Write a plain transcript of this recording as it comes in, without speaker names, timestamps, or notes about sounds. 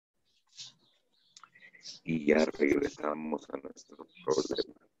y ya regresamos a nuestro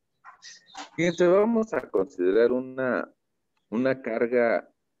problema. Fíjense, vamos a considerar una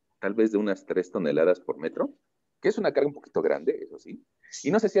carga tal vez de unas 3 toneladas por metro, que es una carga un poquito grande, eso sí.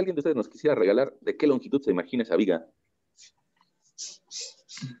 Y no sé si alguien de ustedes nos quisiera regalar de qué longitud se imagina esa viga.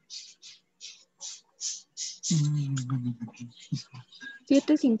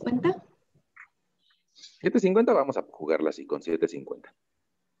 750. 750, vamos a jugarla así con 750.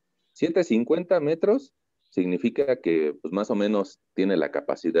 750 metros significa que pues, más o menos tiene la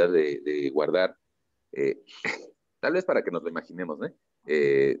capacidad de guardar, eh, tal vez para que nos lo imaginemos, ¿no?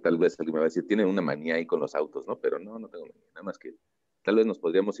 Tal vez alguien me va a decir, tiene una manía ahí con los autos, ¿no? Pero no, no tengo manía, nada más que tal vez nos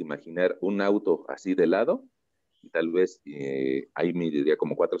podríamos imaginar un auto así de lado y tal vez ahí mediría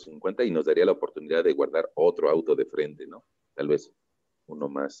como 450 y nos daría la oportunidad de guardar otro auto de frente, ¿no? Tal vez uno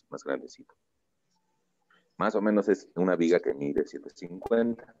más grandecito. Más o menos es una viga que mide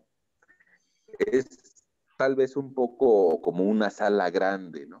 750. Es tal vez un poco como una sala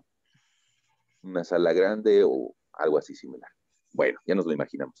grande, ¿no? Una sala grande o algo así similar. Bueno, ya nos lo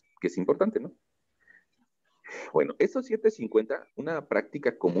imaginamos, que es importante, ¿no? Bueno, estos 750, una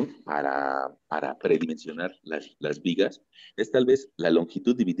práctica común para predimensionar las vigas es tal vez la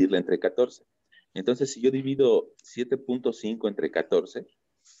longitud dividirla entre 14. Entonces, si yo divido 7.5 entre 14,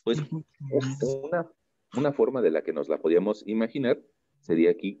 pues una forma de la que nos la podíamos imaginar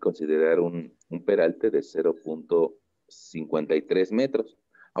sería aquí considerar un peralte de 0.53 metros.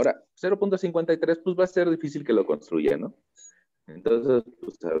 Ahora, 0.53 pues va a ser difícil que lo construya, ¿no? Entonces,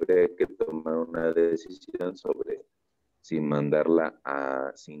 pues habría que tomar una decisión sobre si mandarla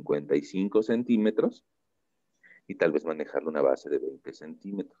a 55 centímetros y tal vez manejarle una base de 20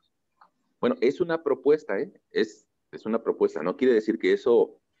 centímetros. Bueno, es una propuesta, ¿eh? Es una propuesta. No quiere decir que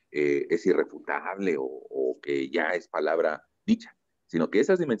eso es irrefutable o que ya es palabra dicha, sino que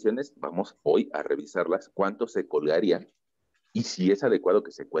esas dimensiones vamos hoy a revisarlas, cuánto se colgarían y si es adecuado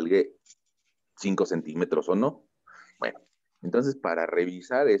que se cuelgue 5 centímetros o no. Bueno, entonces para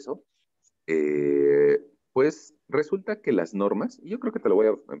revisar eso, pues resulta que las normas, y yo creo que te lo voy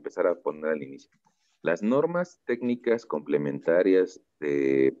a empezar a poner al inicio, las normas técnicas complementarias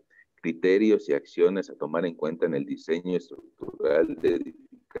de criterios y acciones a tomar en cuenta en el diseño estructural de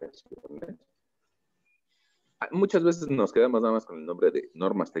edificaciones. Muchas veces nos quedamos nada más con el nombre de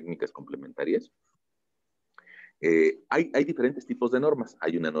normas técnicas complementarias. Hay diferentes tipos de normas.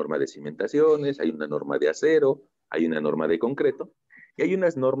 Hay una norma de cimentaciones, hay una norma de acero, hay una norma de concreto, y hay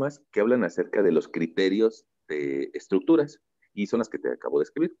unas normas que hablan acerca de los criterios de estructuras, y son las que te acabo de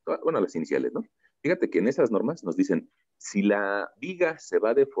escribir, bueno, las iniciales, ¿no? Fíjate que en esas normas nos dicen, si la viga se va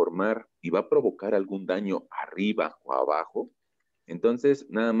a deformar y va a provocar algún daño arriba o abajo, entonces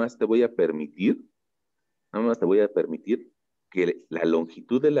nada más te voy a permitir que la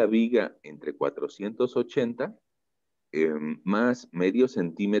longitud de la viga entre 480 más medio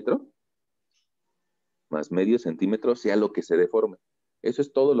centímetro sea lo que se deforme. Eso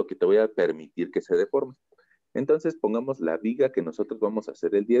es todo lo que te voy a permitir que se deforme. Entonces, pongamos la viga que nosotros vamos a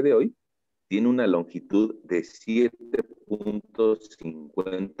hacer el día de hoy, tiene una longitud de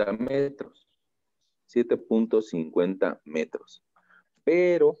 7.50 metros. 7.50 metros.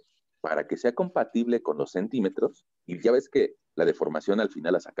 Pero para que sea compatible con los centímetros, y ya ves que la deformación al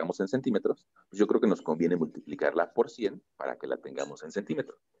final la sacamos en centímetros, pues yo creo que nos conviene multiplicarla por 100 para que la tengamos en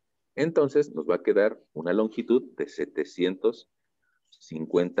centímetros. Entonces nos va a quedar una longitud de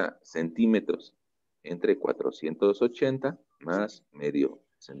 750 centímetros entre 480 más medio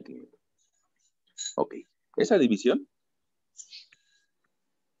centímetro. Ok, esa división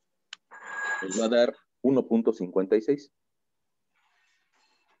nos va a dar 1.56.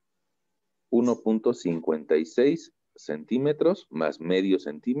 1.56 centímetros más medio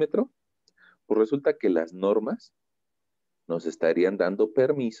centímetro, pues resulta que las normas nos estarían dando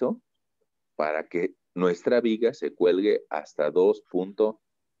permiso para que nuestra viga se cuelgue hasta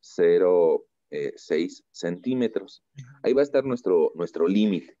 2.06 centímetros. Ahí va a estar nuestro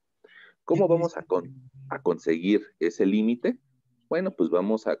límite. ¿Cómo vamos a conseguir ese límite? Bueno, pues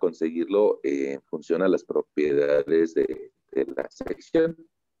vamos a conseguirlo en función a las propiedades de la sección.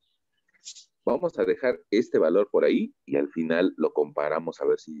 Vamos a dejar este valor por ahí y al final lo comparamos a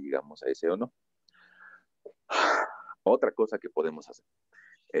ver si llegamos a ese o no. Otra cosa que podemos hacer.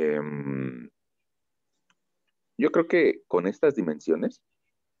 Yo creo que con estas dimensiones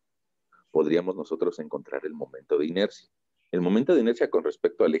podríamos nosotros encontrar el momento de inercia. El momento de inercia con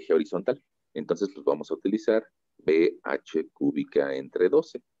respecto al eje horizontal. Entonces, pues vamos a utilizar BH cúbica entre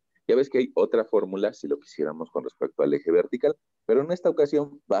 12. Ya ves que hay otra fórmula si lo quisiéramos con respecto al eje vertical, pero en esta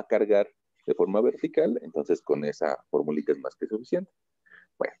ocasión va a cargar de forma vertical, entonces con esa formulita es más que suficiente.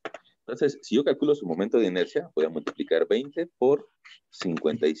 Bueno, Entonces, si yo calculo su momento de inercia, voy a multiplicar 20 por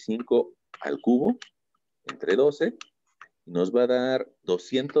 55 al cubo entre 12, y nos va a dar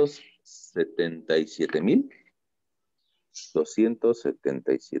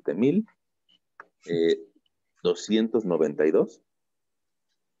 277,292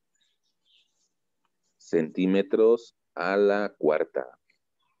 centímetros a la cuarta.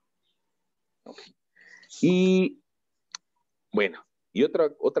 Okay. Y bueno, y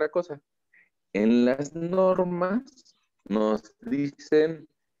otra cosa. En las normas nos dicen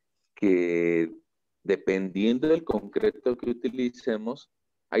que dependiendo del concreto que utilicemos,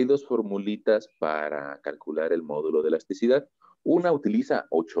 hay dos formulitas para calcular el módulo de elasticidad. Una utiliza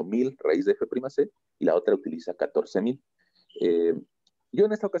 8,000 raíz de F'(C) y la otra utiliza 14,000. Yo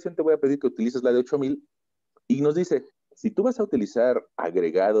en esta ocasión te voy a pedir que utilices la de 8,000 y nos dice, si tú vas a utilizar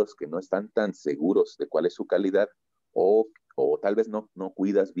agregados que no están tan seguros de cuál es su calidad o tal vez no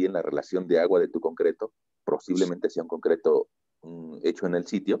cuidas bien la relación de agua de tu concreto, posiblemente sea un concreto hecho en el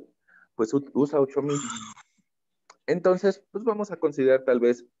sitio, pues usa 8,000. Entonces, pues vamos a considerar tal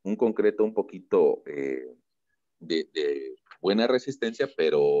vez un concreto un poquito de buena resistencia,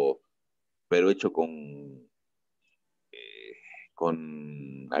 pero hecho con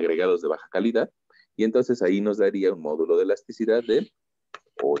agregados de baja calidad. Y entonces ahí nos daría un módulo de elasticidad de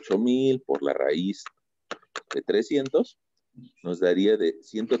 8,000 por la raíz de 300, nos daría de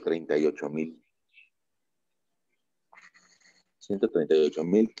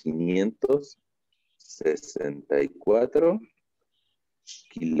 138,564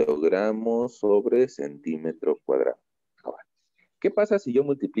 kilogramos sobre centímetro cuadrado. Ahora, ¿qué pasa si yo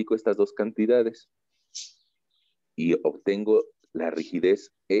multiplico estas dos cantidades y obtengo la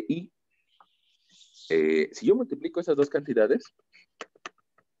rigidez EI? Si yo multiplico esas dos cantidades,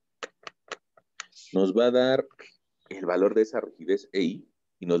 nos va a dar el valor de esa rigidez EI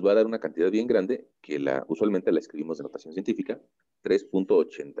y nos va a dar una cantidad bien grande que usualmente la escribimos de notación científica,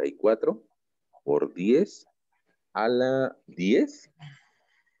 3.84 por 10 a la 10.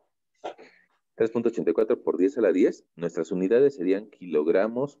 3.84 por 10 a la 10, nuestras unidades serían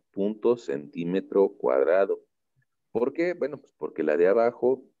kilogramos punto centímetro cuadrado. ¿Por qué? Bueno, pues porque la de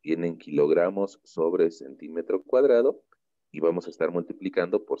abajo viene en kilogramos sobre centímetro cuadrado y vamos a estar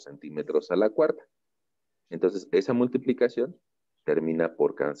multiplicando por centímetros a la cuarta. Entonces, esa multiplicación termina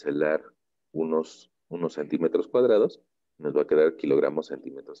por cancelar unos centímetros cuadrados, nos va a quedar kilogramos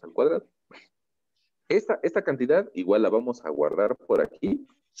centímetros al cuadrado. Esta cantidad igual la vamos a guardar por aquí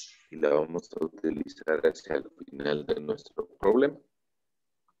y la vamos a utilizar hacia el final de nuestro problema.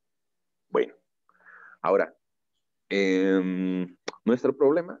 Bueno, ahora, nuestro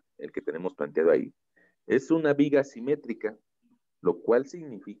problema, el que tenemos planteado ahí, es una viga simétrica, lo cual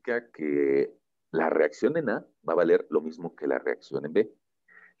significa que la reacción en A va a valer lo mismo que la reacción en B.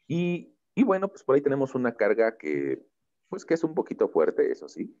 Y bueno, pues por ahí tenemos una carga que es un poquito fuerte, eso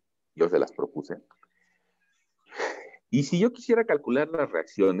sí, yo se las propuse. Y si yo quisiera calcular las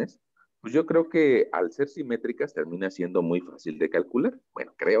reacciones, pues yo creo que al ser simétricas termina siendo muy fácil de calcular.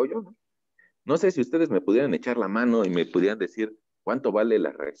 Bueno, creo yo, ¿no? No sé si ustedes me pudieran echar la mano y me pudieran decir cuánto vale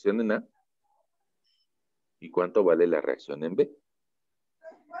la reacción en A y cuánto vale la reacción en B.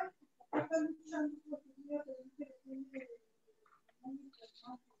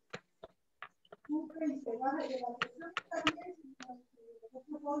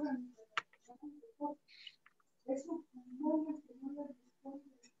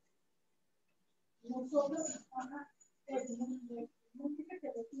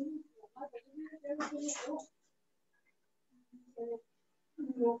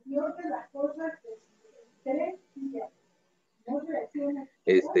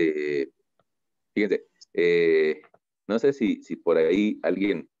 Fíjense, no sé si por ahí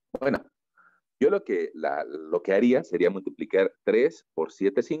alguien, bueno, yo lo que haría sería multiplicar 3 por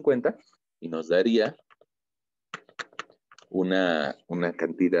 750 y nos daría una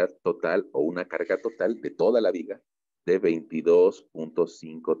cantidad total o una carga total de toda la viga de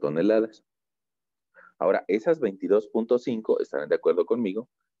 22.5 toneladas. Ahora, esas 22.5 estarán de acuerdo conmigo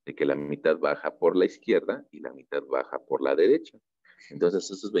de que la mitad baja por la izquierda y la mitad baja por la derecha. Entonces,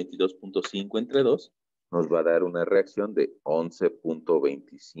 esos 22.5 entre 2 nos va a dar una reacción de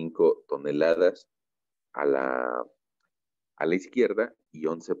 11.25 toneladas a la izquierda y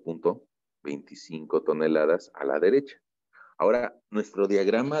 11.25 toneladas a la derecha. Ahora, nuestro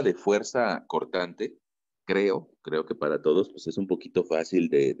diagrama de fuerza cortante, creo que para todos pues es un poquito fácil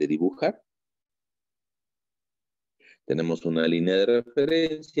de dibujar. Tenemos una línea de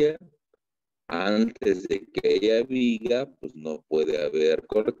referencia. Antes de que haya viga, pues no puede haber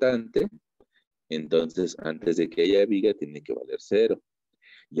cortante. Entonces, antes de que haya viga, tiene que valer 0.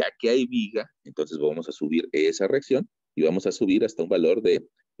 Ya que hay viga, entonces vamos a subir esa reacción y vamos a subir hasta un valor de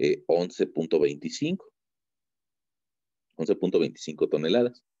 11.25. 11.25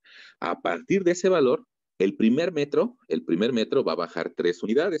 toneladas. A partir de ese valor, el primer metro va a bajar 3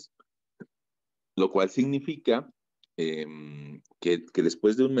 unidades, lo cual significa que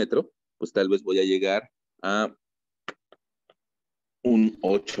después de un metro, pues tal vez voy a llegar a un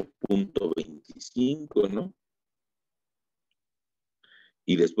 8.25, ¿no?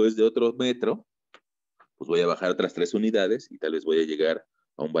 Y después de otro metro, pues voy a bajar otras 3 unidades y tal vez voy a llegar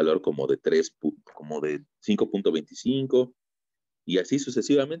a un valor como de 3, como de 5.25 y así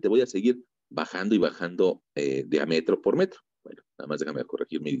sucesivamente voy a seguir bajando y bajando de a metro por metro. Bueno, nada más déjame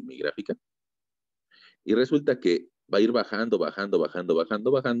corregir mi gráfica. Y resulta que va a ir bajando, bajando, bajando,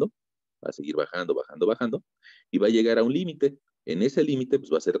 bajando, bajando, va a seguir bajando, bajando, bajando, y va a llegar a un límite. En ese límite,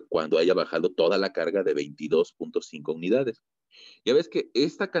 pues va a ser cuando haya bajado toda la carga de 22.5 unidades. Ya ves que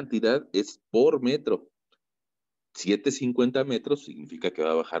esta cantidad es por metro. 750 metros significa que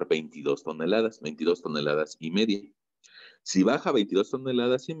va a bajar 22 toneladas y media. Si baja 22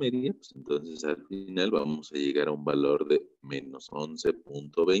 toneladas y media, pues entonces al final vamos a llegar a un valor de menos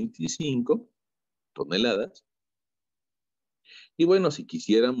 11.25 toneladas. Y bueno, si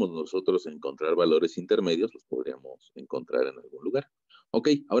quisiéramos nosotros encontrar valores intermedios, los podríamos encontrar en algún lugar. Ok,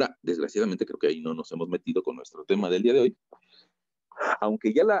 ahora, desgraciadamente creo que ahí no nos hemos metido con nuestro tema del día de hoy.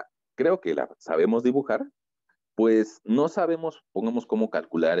 Aunque creo que la sabemos dibujar, pues no sabemos, pongamos cómo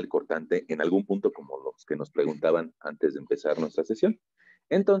calcular el cortante en algún punto como los que nos preguntaban antes de empezar nuestra sesión.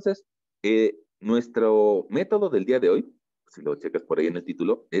 Entonces, nuestro método del día de hoy, si lo checas por ahí en el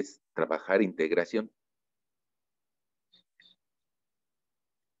título, es trabajar integración.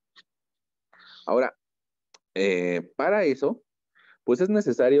 Ahora, para eso, pues es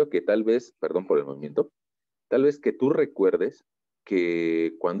necesario que tal vez, perdón por el movimiento, tal vez que tú recuerdes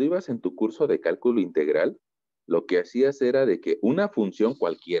que cuando ibas en tu curso de cálculo integral, lo que hacías era de que una función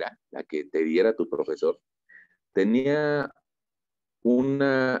cualquiera, la que te diera tu profesor, tenía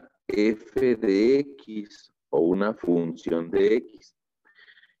una f de x o una función de x.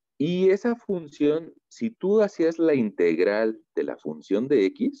 Y esa función, si tú hacías la integral de la función de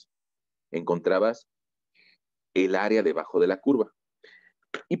x, encontrabas el área debajo de la curva.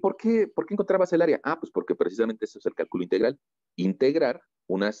 ¿Y por qué encontrabas el área? Ah, pues porque precisamente eso es el cálculo integral. Integrar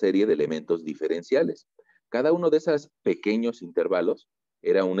una serie de elementos diferenciales. Cada uno de esos pequeños intervalos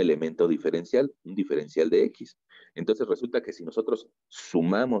era un elemento diferencial, un diferencial de x. Entonces resulta que si nosotros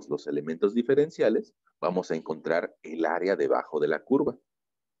sumamos los elementos diferenciales, vamos a encontrar el área debajo de la curva.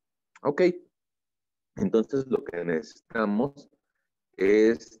 Ok, entonces lo que necesitamos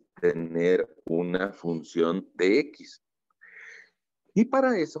es tener una función de x. Y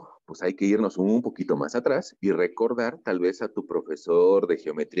para eso, pues hay que irnos un poquito más atrás y recordar tal vez a tu profesor de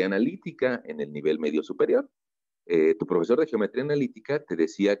geometría analítica en el nivel medio superior. Tu profesor de geometría analítica te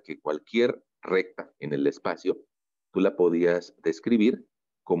decía que cualquier recta en el espacio, tú la podías describir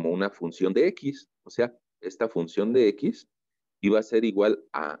como una función de x. O sea, esta función de x iba a ser igual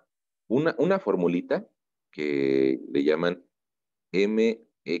a una formulita que le llaman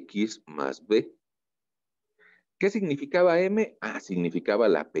mx más b. ¿Qué significaba M? Ah, significaba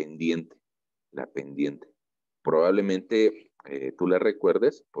la pendiente, la pendiente. Probablemente tú la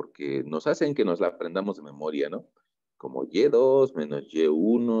recuerdes porque nos hacen que nos la aprendamos de memoria, ¿no? Como y2 menos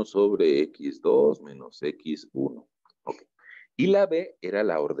y1 sobre x2 menos x1. Ok. Y la B era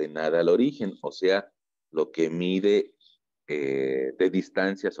la ordenada al origen, o sea, lo que mide de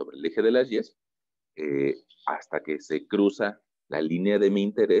distancia sobre el eje de las y hasta que se cruza la línea de mi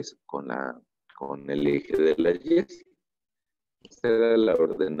interés con el eje de las y. Esta era la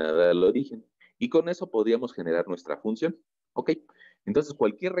ordenada al origen. Y con eso podríamos generar nuestra función. Ok, entonces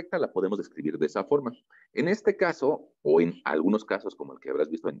cualquier recta la podemos describir de esa forma. En este caso, o en algunos casos como el que habrás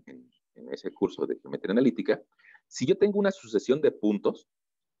visto en ese curso de geometría analítica, si yo tengo una sucesión de puntos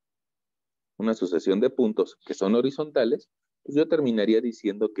que son horizontales, pues yo terminaría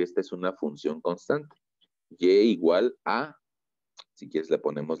diciendo que esta es una función constante. Y igual a, si quieres le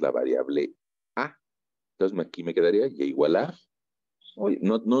ponemos la variable a. Entonces aquí me quedaría y igual a. Oye,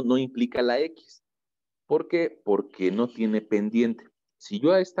 no implica la X. ¿Por qué? Porque no tiene pendiente. Si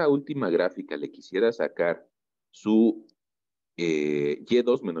yo a esta última gráfica le quisiera sacar su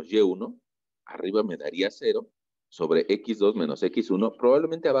Y2 menos Y1, arriba me daría 0, sobre X2 menos X1,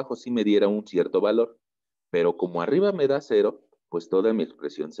 probablemente abajo sí me diera un cierto valor, pero como arriba me da 0, pues toda mi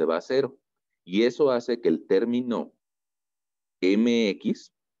expresión se va a 0. Y eso hace que el término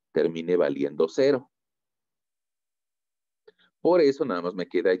MX termine valiendo 0. Por eso nada más me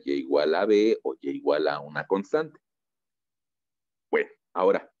queda y igual a b o y igual a una constante. Bueno,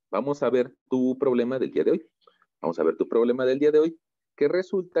 Ahora, vamos a ver tu problema del día de hoy. Vamos a ver tu problema del día de hoy, que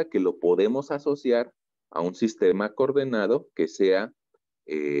resulta que lo podemos asociar a un sistema coordenado que sea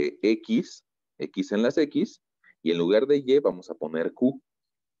X, X en las X, y en lugar de Y vamos a poner Q.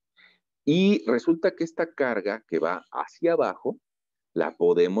 Y resulta que esta carga que va hacia abajo, la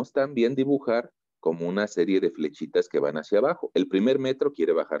podemos también dibujar como una serie de flechitas que van hacia abajo. El primer metro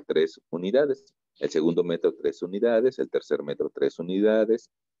quiere bajar 3 unidades, el segundo metro 3 unidades, el tercer metro 3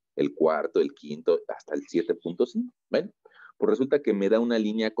 unidades, el cuarto, el quinto, hasta el 7.5. Bueno, pues resulta que me da una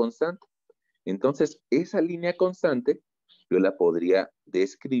línea constante. Entonces, esa línea constante yo la podría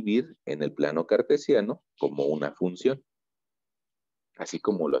describir en el plano cartesiano como una función, así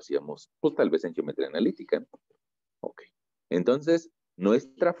como lo hacíamos, pues tal vez en geometría analítica, ¿no? Ok. Entonces,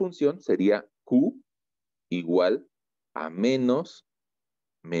 nuestra función sería Q igual a menos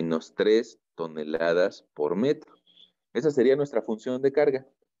 3 toneladas por metro. Esa sería nuestra función de carga.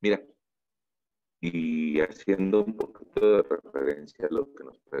 Mira, y haciendo un poquito de referencia a lo que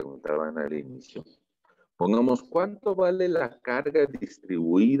nos preguntaban al inicio, pongamos cuánto vale la carga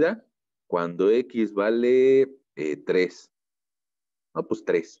distribuida cuando X vale 3. No, pues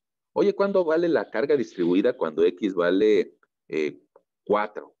 3. Oye, ¿cuánto vale la carga distribuida cuando X vale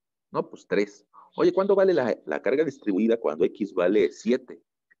 4? No, pues 3. Oye, ¿cuánto vale la carga distribuida cuando X vale 7?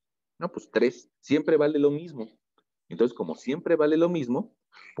 No, pues 3. Siempre vale lo mismo. Entonces, como siempre vale lo mismo,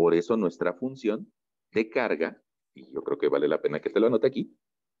 por eso nuestra función de carga, y yo creo que vale la pena que te lo anote aquí,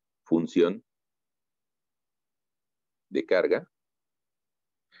 función de carga,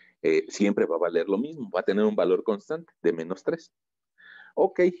 siempre va a valer lo mismo, va a tener un valor constante de menos 3.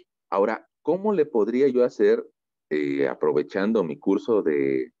 Ok, ahora, ¿cómo le podría yo hacer, aprovechando mi curso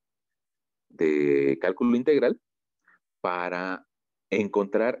de cálculo integral, para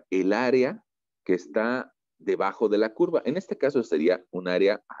encontrar el área que está debajo de la curva? En este caso sería un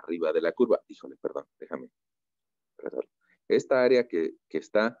área arriba de la curva. Híjole, perdón, déjame. Perdón. Esta área que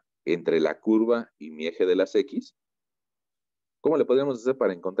está entre la curva y mi eje de las X, ¿cómo le podríamos hacer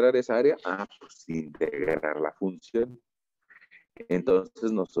para encontrar esa área? Ah, pues integrar la función.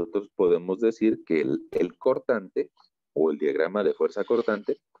 Entonces nosotros podemos decir que el cortante o el diagrama de fuerza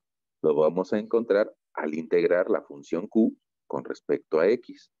cortante lo vamos a encontrar al integrar la función Q con respecto a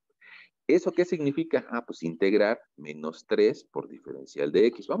X. ¿Eso qué significa? Ah, pues integrar menos 3 por diferencial de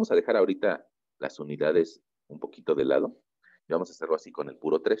X. Vamos a dejar ahorita las unidades un poquito de lado y vamos a hacerlo así con el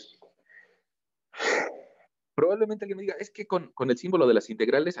puro 3. Probablemente alguien me diga, es que con el símbolo de las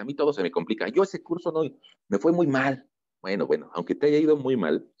integrales a mí todo se me complica. Yo ese curso no, me fue muy mal. Bueno, aunque te haya ido muy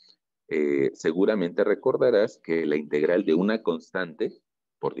mal, seguramente recordarás que la integral de una constante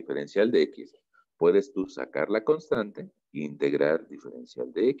por diferencial de X, puedes tú sacar la constante e integrar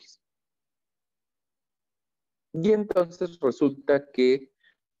diferencial de X. Y entonces resulta que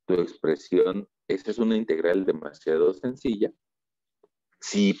tu expresión, esa es una integral demasiado sencilla.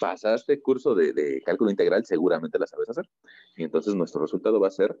 Si pasaste curso de cálculo integral, seguramente la sabes hacer. Y entonces nuestro resultado va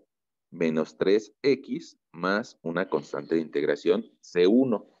a ser menos 3x más una constante de integración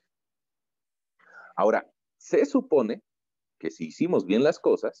C1. Ahora, se supone que si hicimos bien las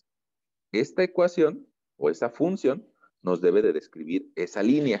cosas, esta ecuación o esa función nos debe de describir esa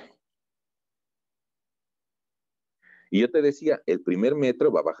línea. Y yo te decía, el primer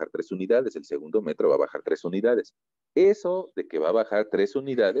metro va a bajar 3 unidades, el segundo metro va a bajar 3 unidades. Eso de que va a bajar 3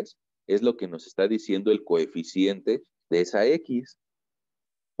 unidades es lo que nos está diciendo el coeficiente de esa X,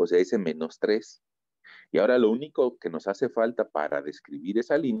 o sea, ese menos 3. Y ahora lo único que nos hace falta para describir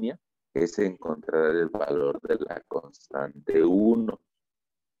esa línea es encontrar el valor de la constante 1.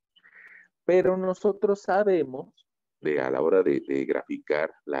 Pero nosotros sabemos, a la hora de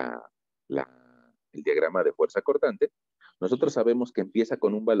graficar el diagrama de fuerza cortante, nosotros sabemos que empieza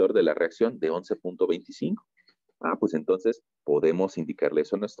con un valor de la reacción de 11.25. Ah, pues entonces podemos indicarle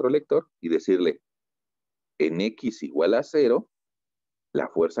eso a nuestro lector y decirle, en X igual a 0, la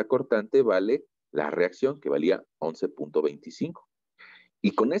fuerza cortante vale la reacción que valía 11.25.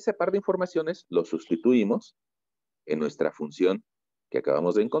 Y con ese par de informaciones lo sustituimos en nuestra función que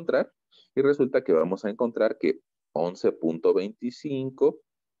acabamos de encontrar y resulta que vamos a encontrar que 11.25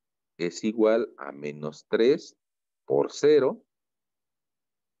 es igual a menos 3 por 0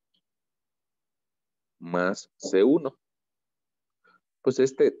 más C1. Pues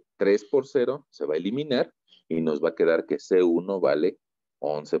este 3 por 0 se va a eliminar y nos va a quedar que C1 vale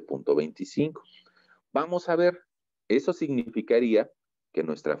 11.25. Vamos a ver, eso significaría que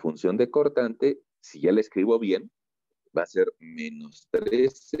nuestra función de cortante, si ya la escribo bien, va a ser menos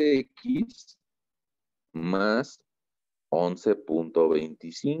 3x más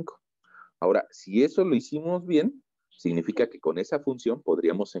 11.25. Ahora, si eso lo hicimos bien, significa que con esa función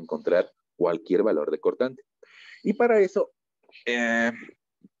podríamos encontrar cualquier valor de cortante. Y para eso, eh,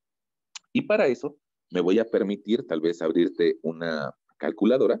 me voy a permitir tal vez abrirte una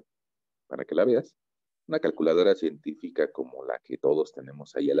calculadora para que la veas. Una calculadora científica como la que todos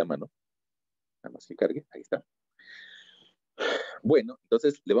tenemos ahí a la mano. Nada más que cargue, ahí está. Bueno,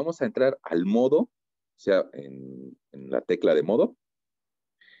 entonces le vamos a entrar al modo, o sea, en la tecla de modo.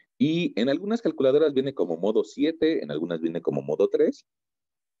 Y en algunas calculadoras viene como modo 7, en algunas viene como modo 3.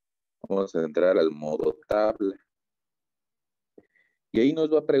 Vamos a entrar al modo tabla. Y ahí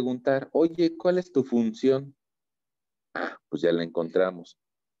nos va a preguntar, oye, ¿cuál es tu función? Ah, pues ya la encontramos.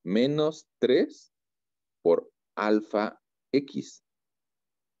 Menos 3 por alfa X.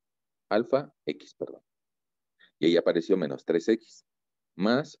 Alfa X, perdón. Y ahí apareció menos 3X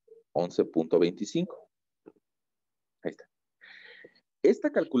más 11.25. Ahí está.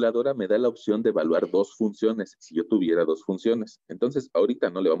 Esta calculadora me da la opción de evaluar dos funciones, si yo tuviera dos funciones. Entonces, ahorita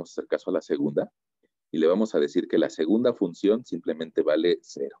no le vamos a hacer caso a la segunda y le vamos a decir que la segunda función simplemente vale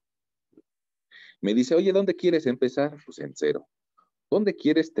 0. Me dice, oye, ¿dónde quieres empezar? Pues en 0. ¿Dónde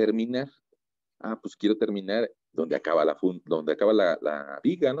quieres terminar? Ah, pues quiero terminar donde acaba la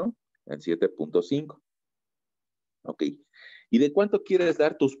viga, ¿no? En 7.5. Ok. ¿Y de cuánto quieres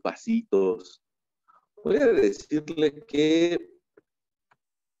dar tus pasitos? Voy a decirle que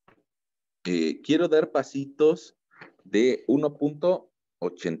quiero dar pasitos de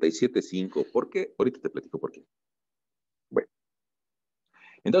 1.875. ¿Por qué? Ahorita te platico por qué. Bueno,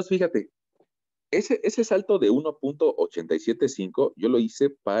 entonces fíjate, ese salto de 1.875 yo lo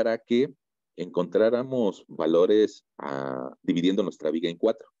hice para que encontráramos valores dividiendo nuestra viga en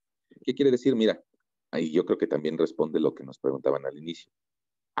 4. ¿Qué quiere decir? Mira, ahí yo creo que también responde lo que nos preguntaban al inicio.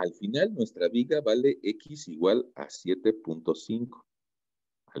 Al final nuestra viga vale X igual a 7.5.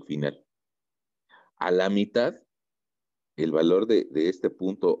 Al final. A la mitad, el valor de este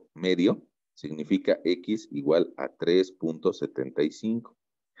punto medio significa X igual a 3.75.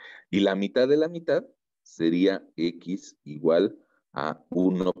 Y la mitad de la mitad sería X igual a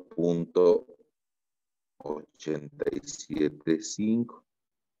 1.875.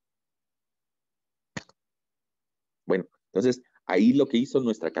 Bueno, entonces ahí lo que hizo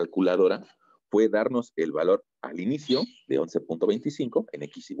nuestra calculadora fue darnos el valor al inicio de 11.25 en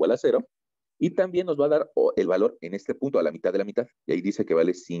X igual a 0 y también nos va a dar el valor en este punto a la mitad de la mitad y ahí dice que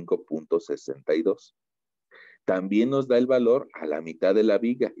vale 5.62. También nos da el valor a la mitad de la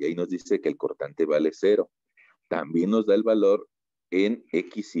viga y ahí nos dice que el cortante vale 0. También nos da el valor en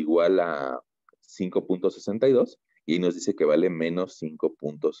X igual a 5.62 y ahí nos dice que vale menos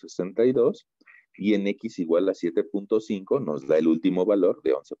 5.62 y en X igual a 7.5 nos da el último valor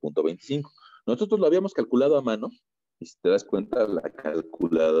de 11.25. Nosotros lo habíamos calculado a mano y si te das cuenta la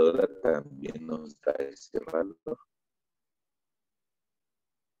calculadora también nos da ese valor.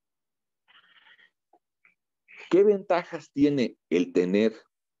 ¿Qué ventajas tiene el tener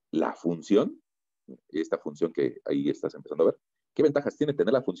la función? Esta función que ahí estás empezando a ver. ¿Qué ventajas tiene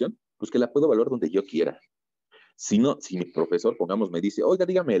tener la función? Pues que la puedo evaluar donde yo quiera. Si no, si mi profesor, pongamos, me dice, oiga,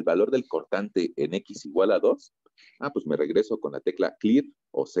 dígame el valor del cortante en X igual a 2, pues me regreso con la tecla clear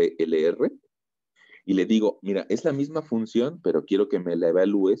o CLR y le digo, mira, es la misma función, pero quiero que me la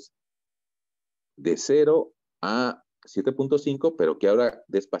evalúes de 0 a 7.5, pero que ahora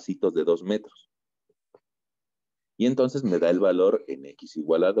des pasitos de 2 metros. Y entonces me da el valor en X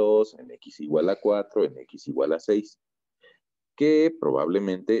igual a 2, en X igual a 4, en X igual a 6. Que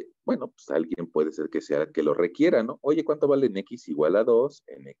probablemente, bueno, pues alguien puede ser que sea que lo requiera, ¿no? Oye, ¿cuánto vale en X igual a 2,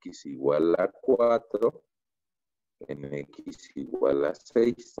 en X igual a 4, en X igual a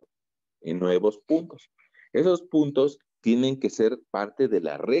 6, en nuevos puntos? Esos puntos tienen que ser parte de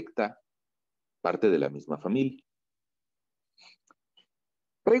la recta, parte de la misma familia.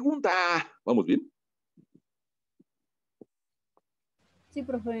 Pregunta, ¿vamos bien? Sí,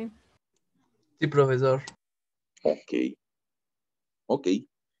 profe. Sí, profesor. Ok.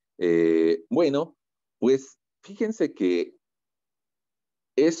 Bueno, pues fíjense que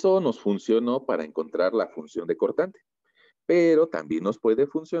eso nos funcionó para encontrar la función de cortante, pero también nos puede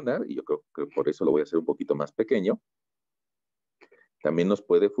funcionar, y yo creo que por eso lo voy a hacer un poquito más pequeño, también nos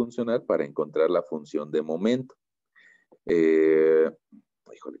puede funcionar para encontrar la función de momento. Híjole,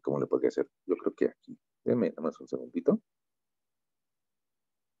 ¿cómo le podría hacer? Yo creo que aquí, déjame nada más un segundito. Un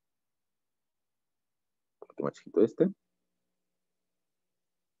poquito más chiquito este.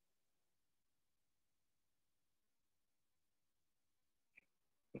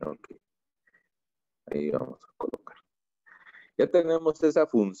 Ok, ahí vamos a colocar. Ya tenemos esa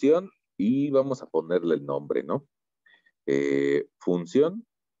función y vamos a ponerle el nombre, ¿no? Función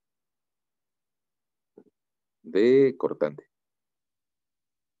de cortante.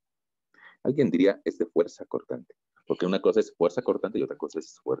 Alguien diría es de fuerza cortante, porque una cosa es fuerza cortante y otra cosa es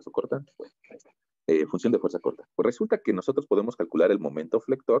esfuerzo cortante. Bueno, ahí está. Función de fuerza cortante. Pues resulta que nosotros podemos calcular el momento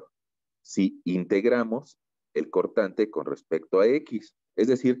flector si integramos el cortante con respecto a X. Es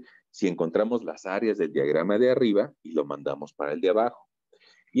decir, si encontramos las áreas del diagrama de arriba y lo mandamos para el de abajo.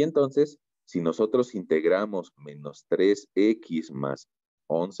 Y entonces, si nosotros integramos menos 3X más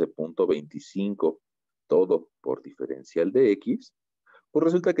 11.25, todo por diferencial de X, pues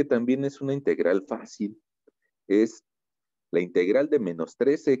resulta que también es una integral fácil. Es la integral de menos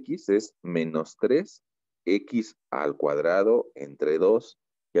 3x es menos 3x al cuadrado entre 2.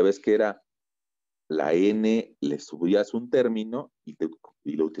 Ya ves que era la n, le subías un término y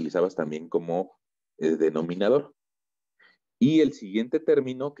lo utilizabas también como denominador. Y el siguiente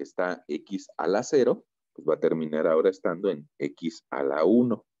término, que está x a la 0, pues va a terminar ahora estando en x a la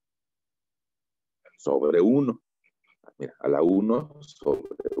 1 sobre 1. Mira, a la 1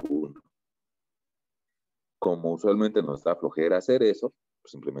 sobre 1. Como usualmente nos da flojera hacer eso,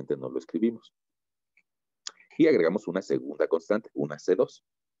 pues simplemente no lo escribimos. Y agregamos una segunda constante, una C2.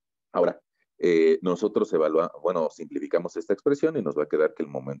 Ahora, nosotros simplificamos esta expresión y nos va a quedar que el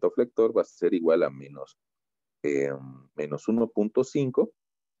momento flector va a ser igual a menos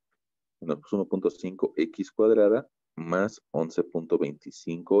 1.5 x cuadrada más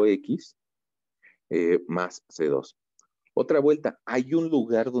 11.25x más C2. Otra vuelta, hay un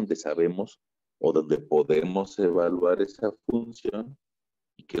lugar donde sabemos o donde podemos evaluar esa función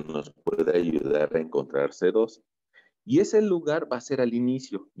y que nos puede ayudar a encontrar C2. Y ese lugar va a ser al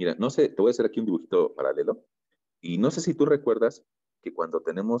inicio. Mira, no sé, te voy a hacer aquí un dibujito paralelo. Y no sé si tú recuerdas que cuando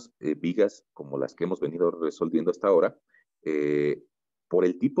tenemos vigas como las que hemos venido resolviendo hasta ahora, eh, por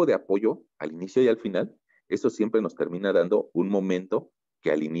el tipo de apoyo, al inicio y al final, eso siempre nos termina dando un momento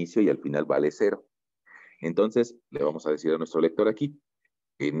que al inicio y al final vale 0. Entonces, le vamos a decir a nuestro lector aquí,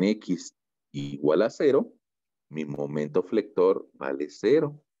 en x igual a 0, mi momento flector vale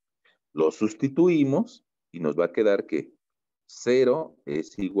 0. Lo sustituimos y nos va a quedar que 0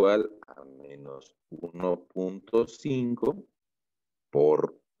 es igual a menos 1.5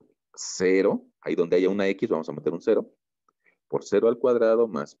 por 0. Ahí donde haya una x vamos a meter un 0. Por 0 al cuadrado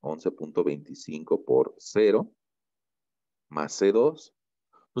más 11.25 por 0 más C2.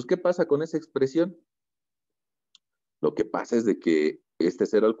 Pues, ¿qué pasa con esa expresión? Lo que pasa es de que este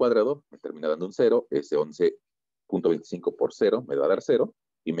 0 al cuadrado me termina dando un 0, ese 11.25 por 0 me va a dar 0,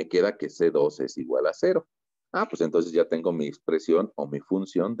 y me queda que C2 es igual a 0. Ah, pues entonces ya tengo mi expresión o mi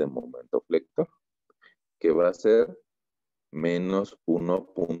función de momento flector, que va a ser menos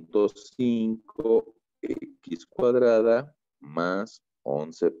 1.5 x cuadrada más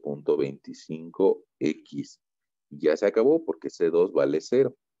 11.25x. Ya se acabó porque C2 vale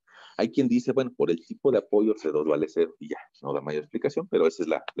 0. Hay quien dice, bueno, por el tipo de apoyo C2 vale 0 y ya, no da mayor explicación, pero esa es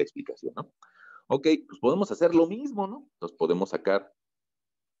la explicación, ¿no? Ok, pues podemos hacer lo mismo, ¿no? Entonces podemos sacar,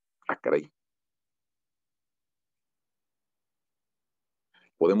 caray.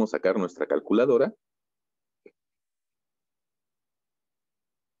 Podemos sacar nuestra calculadora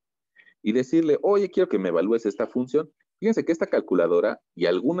y decirle, oye, quiero que me evalúes esta función. Fíjense que esta calculadora y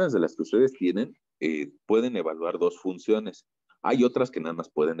algunas de las que ustedes tienen pueden evaluar dos funciones. Hay otras que nada más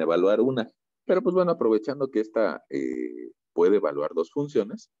pueden evaluar una. Pero pues bueno, aprovechando que esta puede evaluar dos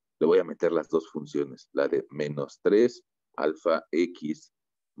funciones, le voy a meter las dos funciones. La de menos 3 alfa x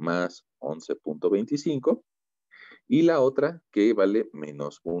más 11.25 y la otra que vale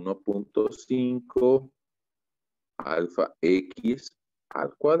menos 1.5 alfa x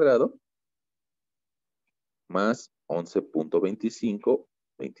al cuadrado más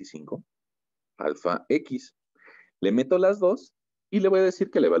 11.25 alfa x. Le meto las dos y le voy a decir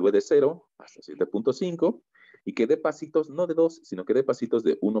que le evalúe de 0 hasta 7.5 y que dé pasitos, no de 2, sino que dé pasitos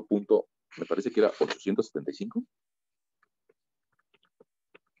de 1. Me parece que era 875.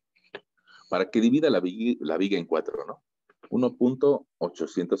 Para que divida la viga en 4, ¿no?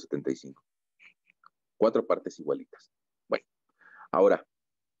 1.875. 4 partes igualitas. Bueno, ahora,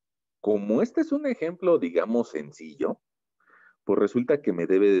 como este es un ejemplo, digamos, sencillo, pues resulta que me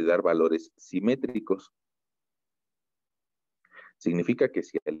debe de dar valores simétricos. Significa que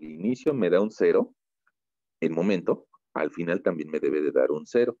si al inicio me da un 0, el momento, al final también me debe de dar un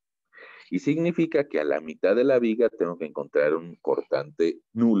 0. Y significa que a la mitad de la viga tengo que encontrar un cortante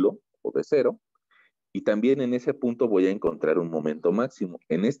nulo o de 0. Y también en ese punto voy a encontrar un momento máximo.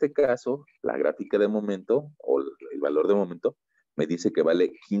 En este caso, la gráfica de momento o el valor de momento me dice que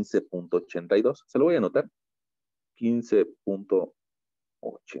vale 15.82. Se lo voy a anotar.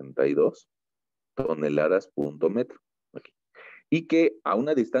 15.82 toneladas punto metro. Aquí. Y que a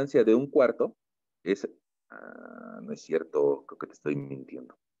una distancia de un cuarto es No es cierto, creo que te estoy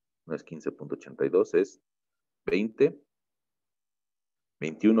mintiendo. No es 15.82, es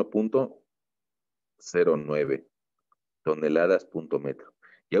 21.09 toneladas punto metro.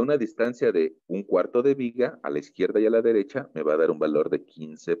 Y a una distancia de un cuarto de viga, a la izquierda y a la derecha, me va a dar un valor de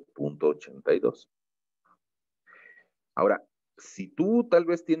 15.82. Ahora, si tú tal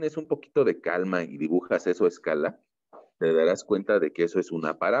vez tienes un poquito de calma y dibujas eso a escala, te darás cuenta de que eso es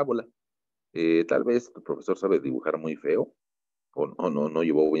una parábola. Tal vez tu profesor sabe dibujar muy feo, o no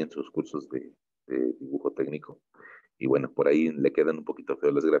llevó bien sus cursos de dibujo técnico. Y bueno, por ahí le quedan un poquito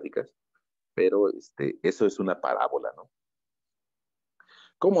feos las gráficas, pero eso es una parábola, ¿no?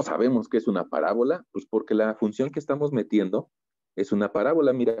 ¿Cómo sabemos que es una parábola? Pues porque la función que estamos metiendo es una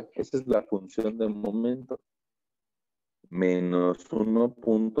parábola. Mira, esa es la función de momento. Menos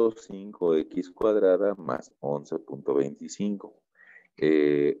 1.5x cuadrada más 11.25.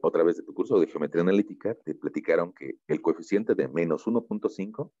 Otra vez de tu curso de geometría analítica, te platicaron que el coeficiente de menos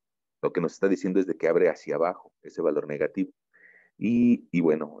 1.5, lo que nos está diciendo es de que abre hacia abajo ese valor negativo. Y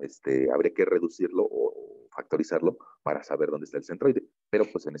bueno, habría que reducirlo o factorizarlo para saber dónde está el centroide. Pero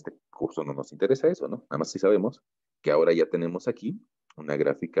pues en este curso no nos interesa eso, ¿no? Nada más si sabemos que ahora ya tenemos aquí una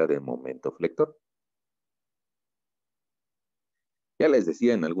gráfica de momento flector. Ya les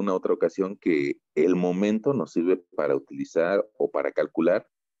decía en alguna otra ocasión que el momento nos sirve para utilizar o para calcular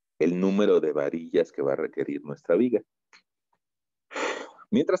el número de varillas que va a requerir nuestra viga.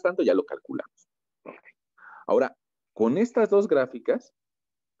 Mientras tanto, ya lo calculamos. Ahora, con estas dos gráficas,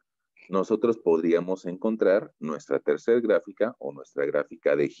 nosotros podríamos encontrar nuestra tercera gráfica o nuestra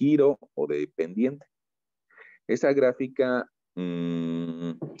gráfica de giro o de pendiente. Esa gráfica,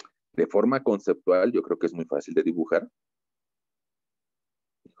 de forma conceptual, yo creo que es muy fácil de dibujar.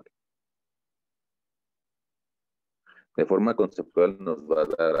 De forma conceptual nos va a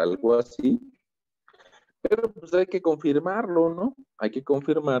dar algo así, pero pues hay que confirmarlo, ¿no? Hay que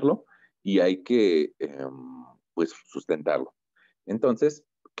confirmarlo y hay que, pues, sustentarlo. Entonces,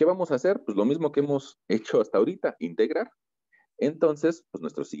 ¿qué vamos a hacer? Pues lo mismo que hemos hecho hasta ahorita, integrar. Entonces, pues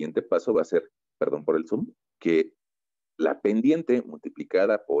nuestro siguiente paso va a ser, perdón por el zoom, que la pendiente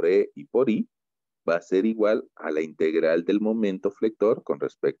multiplicada por E y por I va a ser igual a la integral del momento flector con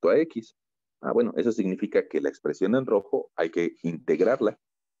respecto a X. Bueno, eso significa que la expresión en rojo hay que integrarla.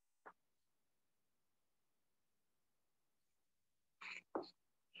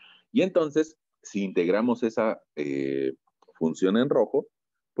 Y entonces, si integramos esa función en rojo,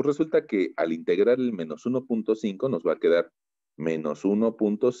 pues resulta que al integrar el menos 1.5 nos va a quedar menos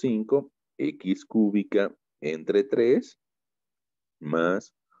 1.5 x cúbica entre 3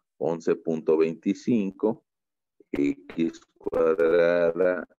 más 11.25 x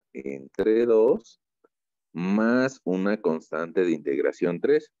cuadrada entre 2 más una constante de integración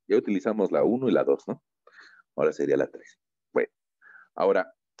 3. Ya utilizamos la 1 y la 2, ¿no? Ahora sería la 3. Bueno,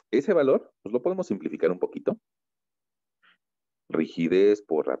 ahora, ese valor, pues lo podemos simplificar un poquito. Rigidez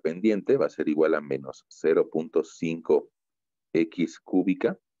por la pendiente va a ser igual a menos 0.5 x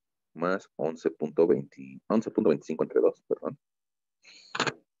cúbica más 11.25 entre 2, perdón.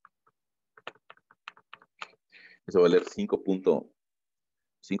 Eso va a valer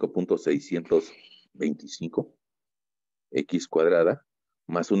 5.625 x cuadrada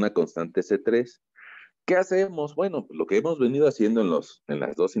más una constante C3. ¿Qué hacemos? Bueno, lo que hemos venido haciendo en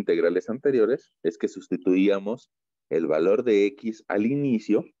las dos integrales anteriores es que sustituíamos el valor de X al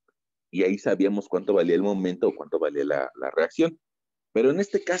inicio y ahí sabíamos cuánto valía el momento o cuánto valía la reacción. Pero en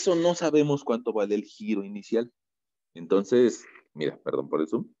este caso no sabemos cuánto vale el giro inicial. Entonces, mira, perdón por el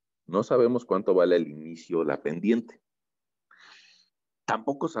zoom, no sabemos cuánto vale al inicio la pendiente.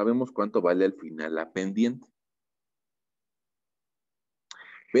 Tampoco sabemos cuánto vale al final la pendiente.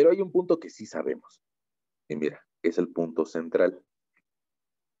 Pero hay un punto que sí sabemos. Y mira, es el punto central.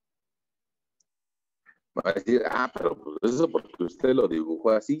 Va a decir, pero pues eso porque usted lo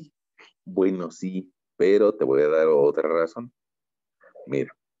dibujó así. Bueno, sí, pero te voy a dar otra razón.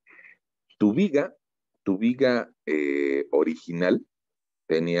 Mira, tu viga, original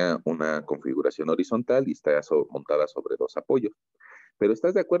tenía una configuración horizontal y está montada sobre dos apoyos. Pero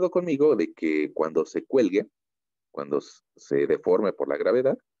estás de acuerdo conmigo de que cuando se cuelgue, cuando se deforme por la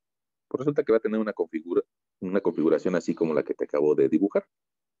gravedad, pues resulta que va a tener una configuración así como la que te acabo de dibujar,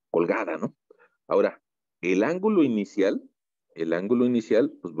 colgada, ¿no? Ahora, el ángulo inicial,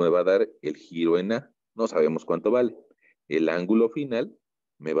 pues me va a dar el giro en A, no sabemos cuánto vale. El ángulo final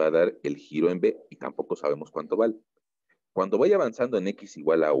me va a dar el giro en B y tampoco sabemos cuánto vale. Cuando vaya avanzando en X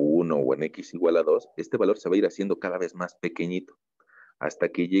igual a 1 o en X igual a 2, este valor se va a ir haciendo cada vez más pequeñito, hasta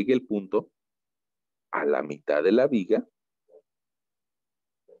que llegue el punto a la mitad de la viga,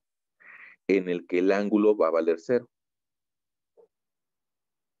 en el que el ángulo va a valer 0.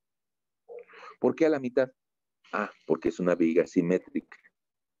 ¿Por qué a la mitad? Ah, porque es una viga simétrica.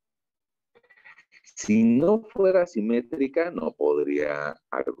 Si no fuera simétrica, no podría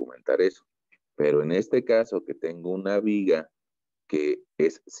argumentar eso. Pero en este caso, que tengo una viga que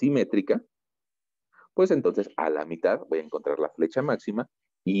es simétrica, pues entonces a la mitad voy a encontrar la flecha máxima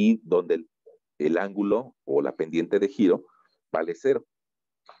y donde el ángulo o la pendiente de giro vale 0.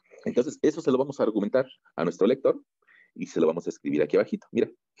 Entonces, eso se lo vamos a argumentar a nuestro lector y se lo vamos a escribir aquí abajito. Mira,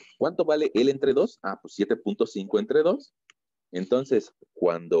 ¿cuánto vale L entre 2? Ah, pues 7.5 entre 2. Entonces,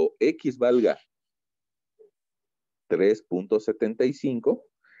 cuando X valga 3.75,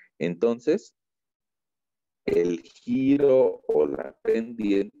 entonces el giro o la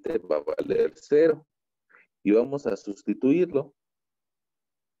pendiente va a valer 0. Y vamos a sustituirlo.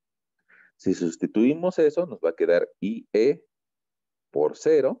 Si sustituimos eso, nos va a quedar IE por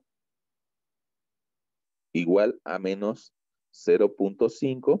 0 igual a menos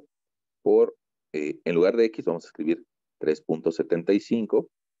 0.5 por, en lugar de X, vamos a escribir 3.75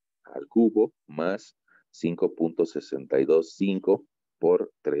 al cubo más 5.625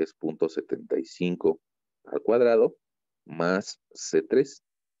 por 3.75 al cuadrado más C3.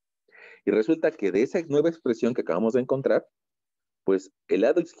 Y resulta que de esa nueva expresión que acabamos de encontrar, pues el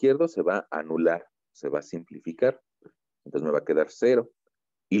lado izquierdo se va a anular, se va a simplificar. Entonces me va a quedar 0.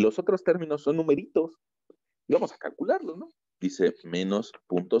 Y los otros términos son numeritos. Y vamos a calcularlos, ¿no? Dice menos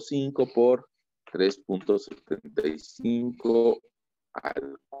 0.5 por 3.75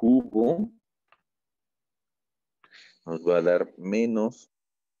 al cubo. Nos va a dar menos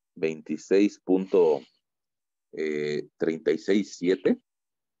 26.367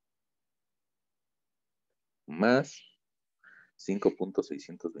 más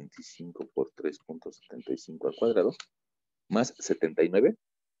 5.625 por 3.75 al cuadrado más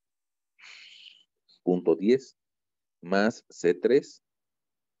 79.10 más C3.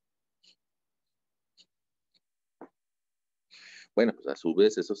 Bueno, pues a su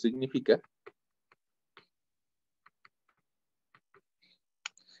vez eso significa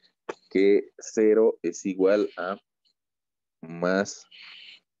que 0 es igual a más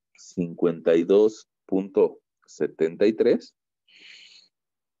 52.73.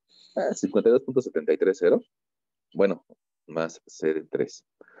 52.730. Bueno, más C3.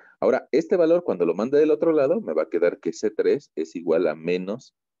 Ahora, este valor cuando lo mande del otro lado, me va a quedar que C3 es igual a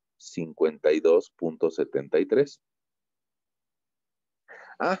menos 52.73.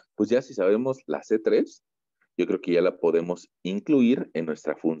 Ah, pues ya si sabemos la C3, yo creo que ya la podemos incluir en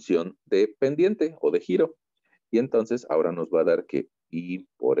nuestra función de pendiente o de giro. Y entonces ahora nos va a dar que I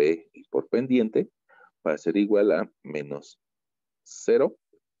por E y por pendiente va a ser igual a menos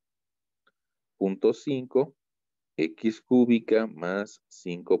 0.5 X cúbica más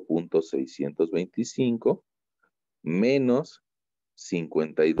 5.625 menos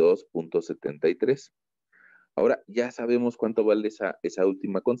 52.73. Ahora ya sabemos cuánto vale esa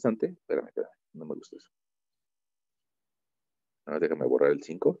última constante. Espérame, no me gusta eso. Ahora déjame borrar el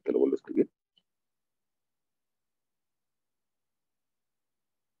 5, te lo vuelvo a escribir.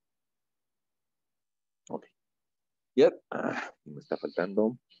 Ok. Ya, me está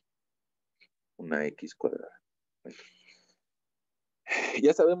faltando una X cuadrada.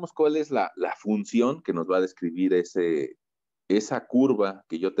 Ya sabemos cuál es la función que nos va a describir esa curva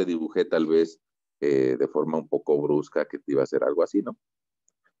que yo te dibujé tal vez de forma un poco brusca, que te iba a hacer algo así, ¿no?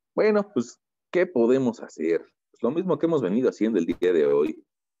 Bueno, pues, ¿qué podemos hacer? Pues lo mismo que hemos venido haciendo el día de hoy,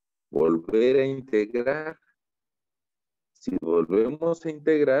 volver a integrar. Si volvemos a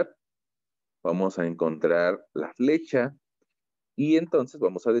integrar, vamos a encontrar la flecha y entonces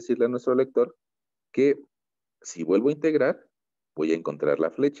vamos a decirle a nuestro lector que si vuelvo a integrar, voy a encontrar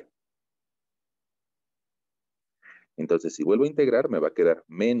la flecha. Entonces, si vuelvo a integrar, me va a quedar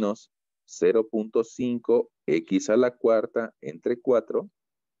menos 0.5 x a la cuarta entre 4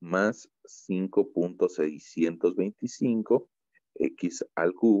 más 5.625 x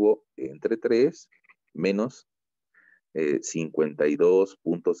al cubo entre 3 menos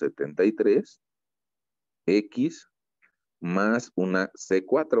 52.73 x más una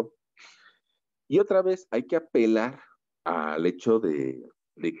C4. Y otra vez hay que apelar al hecho de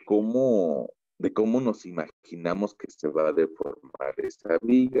cómo nos imaginamos que se va a deformar esa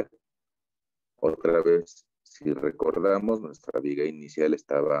viga. Otra vez, si recordamos, nuestra viga inicial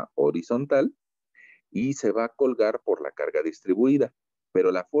estaba horizontal y se va a colgar por la carga distribuida.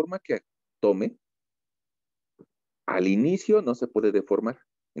 Pero la forma que tome, al inicio no se puede deformar.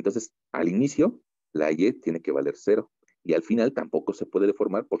 Entonces, al inicio, la Y tiene que valer 0. Y al final tampoco se puede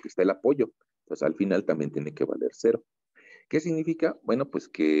deformar porque está el apoyo. Entonces, al final también tiene que valer 0. ¿Qué significa? Bueno, pues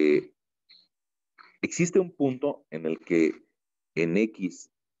que Existe un punto en el que en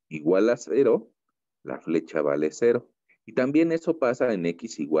x igual a 0, la flecha vale 0. Y también eso pasa en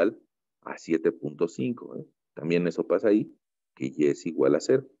x igual a 7.5. También eso pasa ahí, que y es igual a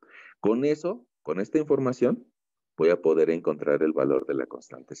 0. Con eso, con esta información, voy a poder encontrar el valor de la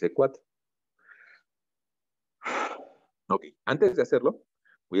constante C4. Ok, antes de hacerlo,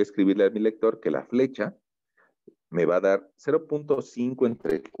 voy a escribirle a mi lector que la flecha me va a dar 0.5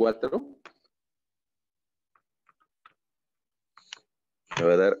 entre 4, me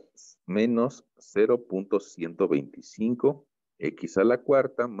va a dar menos 0.125 x a la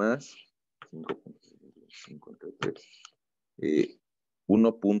cuarta más 5.5 entre 3,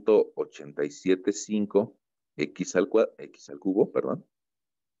 1.875 x al cubo, perdón,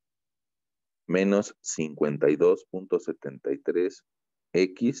 menos 52.73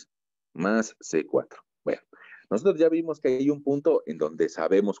 x más C4. Bueno, nosotros ya vimos que hay un punto en donde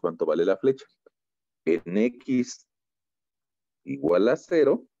sabemos cuánto vale la flecha. En x igual a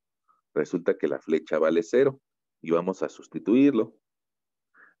 0, resulta que la flecha vale 0 y vamos a sustituirlo.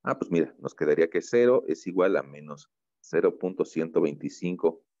 Ah, pues mira, nos quedaría que 0 es igual a menos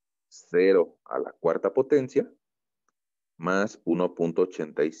 0.125, 0 a la cuarta potencia, más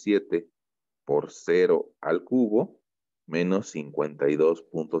 1.87 por 0 al cubo, menos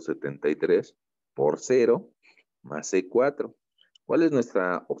 52.73 por 0, más C4. ¿Cuál es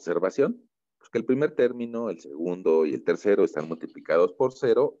nuestra observación? Pues que el primer término, el segundo y el tercero están multiplicados por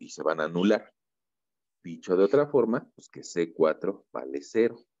 0 y se van a anular. Dicho de otra forma, pues que C4 vale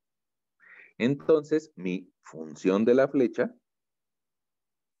 0. Entonces, mi función de la flecha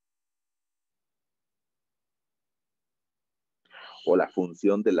o la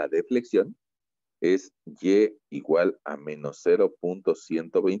función de la deflexión es y igual a menos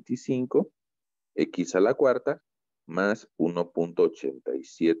 0.125 x a la cuarta más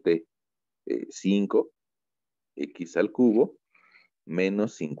 1.875 x al cubo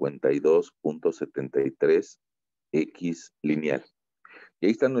menos 52.73 x lineal. Y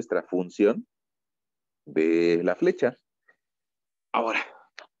ahí está nuestra función de la flecha. Ahora,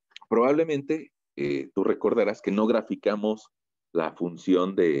 probablemente tú recordarás que no graficamos la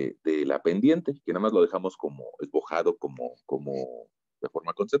función de la pendiente, que nada más lo dejamos como esbojado, como de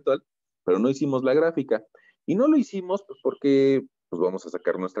forma conceptual, pero no hicimos la gráfica. Y no lo hicimos pues, porque pues, vamos a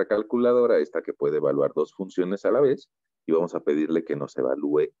sacar nuestra calculadora, esta que puede evaluar dos funciones a la vez, y vamos a pedirle que nos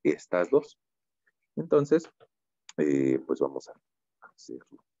evalúe estas dos. Entonces, pues vamos a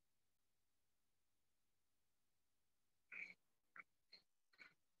hacerlo.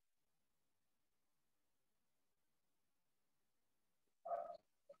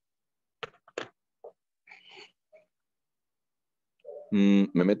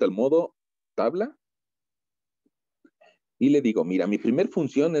 Me meto al modo tabla y le digo, mira, mi primer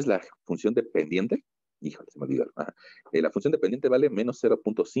función es la función dependiente. Híjole, se me olvidó. La función dependiente vale menos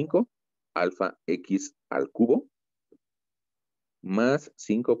 0.5 alfa x al cubo más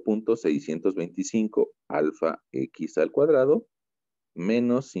 5.625 alfa x al cuadrado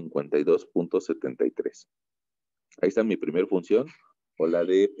menos 52.73. Ahí está mi primer función o la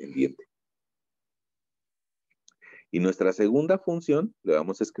de pendiente. Y nuestra segunda función le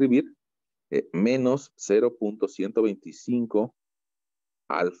vamos a escribir menos 0.125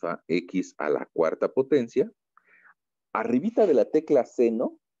 alfa x a la cuarta potencia. Arribita de la tecla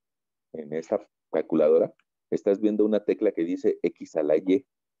seno, en esta calculadora, estás viendo una tecla que dice x a la y.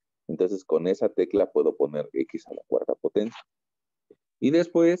 Entonces, con esa tecla puedo poner x a la cuarta potencia. Y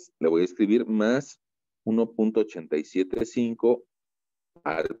después le voy a escribir más 1.875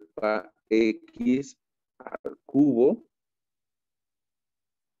 alfa x al cubo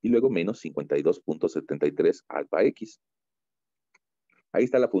y luego menos 52.73 alfa x. Ahí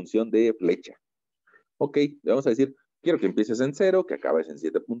está la función de flecha. Ok, le vamos a decir, quiero que empieces en 0, que acabes en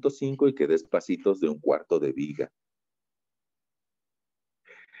 7.5 y que des pasitos de 1/4 de viga.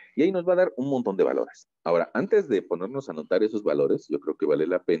 Y ahí nos va a dar un montón de valores. Ahora, antes de ponernos a anotar esos valores, yo creo que vale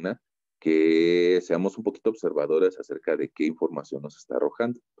la pena que seamos un poquito observadores acerca de qué información nos está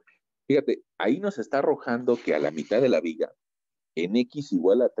arrojando. Fíjate, ahí nos está arrojando que a la mitad de la viga, en x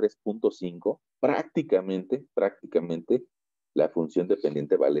igual a 3.5, prácticamente, la función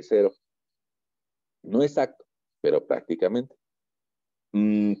dependiente vale 0. No exacto, pero prácticamente.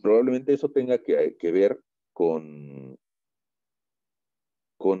 Probablemente eso tenga que ver con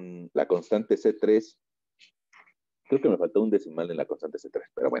la constante C3. Creo que me faltó un decimal en la constante C3,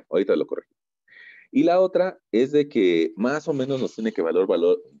 pero bueno, ahorita lo corrijo. Y la otra es de que más o menos nos tiene que dar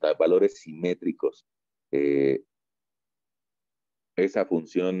valores simétricos. Esa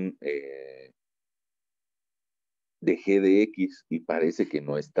función de g de x y parece que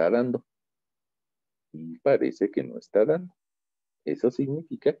no está dando. Y parece que no está dando. Eso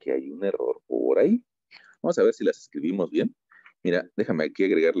significa que hay un error por ahí. Vamos a ver si las escribimos bien. Mira, déjame aquí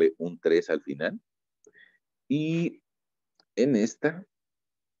agregarle un 3 al final. Y en esta...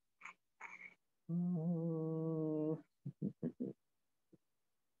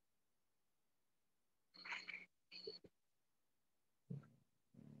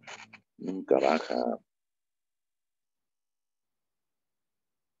 Nunca baja.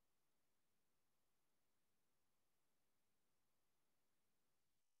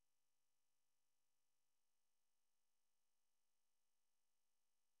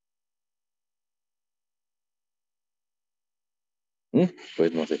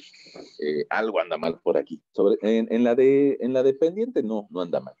 Pues no sé. Algo anda mal por aquí. En la de pendiente no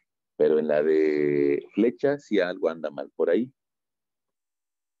anda mal. Pero en la de flecha sí algo anda mal por ahí.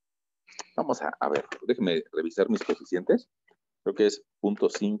 Vamos a ver, déjeme revisar mis coeficientes. Creo que es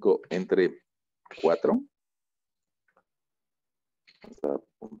 0.5 entre 4. Hasta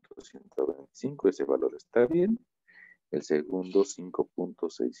 0.125, ese valor está bien. El segundo,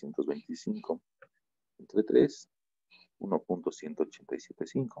 5.625 entre 3,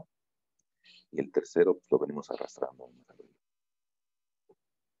 1.1875. Y el tercero, pues, lo venimos arrastrando.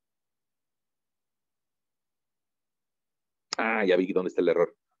 Ah, ya vi dónde está el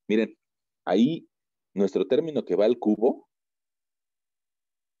error. Miren, ahí nuestro término que va al cubo,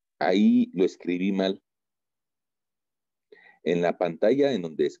 ahí lo escribí mal. En la pantalla en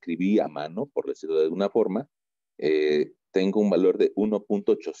donde escribí a mano, por decirlo de alguna forma, tengo un valor de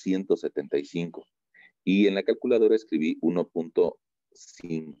 1.875 y en la calculadora escribí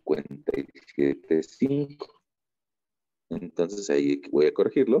 1.575. Entonces ahí voy a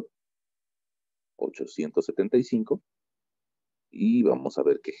corregirlo, 875, y vamos a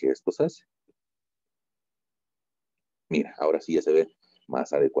ver qué gestos hace. Mira, ahora sí ya se ven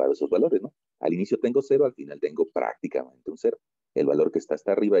más adecuados esos valores, ¿no? Al inicio tengo 0, al final tengo prácticamente un 0. El valor que está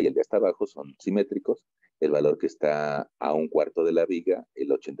hasta arriba y el de hasta abajo son simétricos. El valor que está a un cuarto de la viga,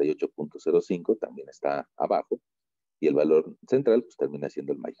 el 88.05, también está abajo. Y el valor central, pues termina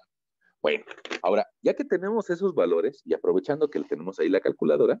siendo el mayor. Bueno, ahora, ya que tenemos esos valores y aprovechando que tenemos ahí la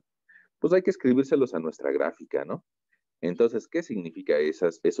calculadora, pues hay que escribírselos a nuestra gráfica, ¿no? Entonces, ¿qué significa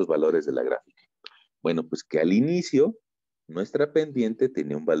esos valores de la gráfica? Bueno, pues que al inicio nuestra pendiente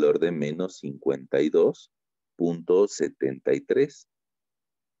tenía un valor de menos 52.73,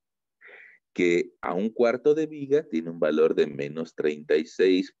 que a un cuarto de viga tiene un valor de menos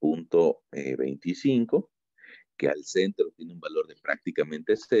 36.25, que al centro tiene un valor de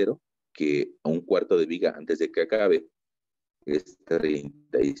prácticamente cero, que a un cuarto de viga antes de que acabe es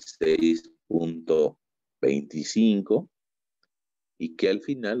 36.25, y que al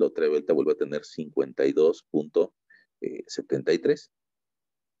final otra vuelta vuelve a tener 52.73.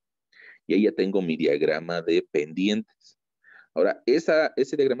 Y ahí ya tengo mi diagrama de pendientes. Ahora,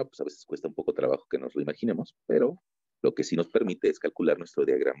 ese diagrama pues a veces cuesta un poco trabajo que nos lo imaginemos, pero lo que sí nos permite es calcular nuestro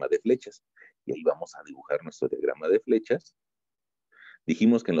diagrama de flechas. Y ahí vamos a dibujar nuestro diagrama de flechas.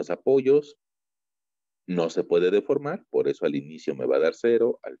 Dijimos que en los apoyos no se puede deformar, por eso al inicio me va a dar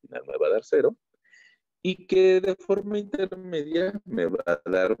 0, al final me va a dar 0, y que de forma intermedia me va a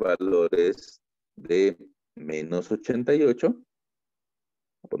dar valores de menos 88, voy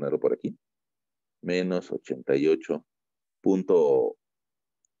a ponerlo por aquí, menos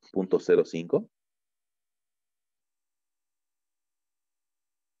 88.05,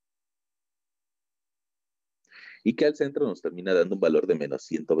 y que al centro nos termina dando un valor de menos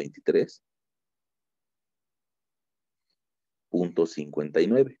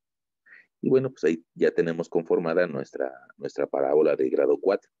 123.59. Y bueno, pues ahí ya tenemos conformada nuestra parábola de grado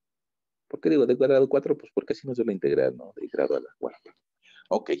 4. ¿Por qué digo de grado 4? Pues porque así nos dio la integral, ¿no? De grado a la cuarta.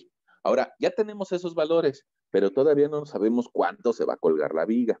 Ok, ahora ya tenemos esos valores, pero todavía no sabemos cuánto se va a colgar la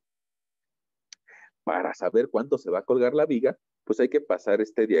viga. Para saber cuánto se va a colgar la viga, pues hay que pasar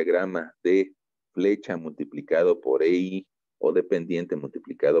este diagrama de flecha multiplicado por EI o de pendiente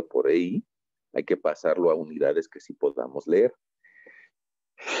multiplicado por EI. Hay que pasarlo a unidades que sí podamos leer.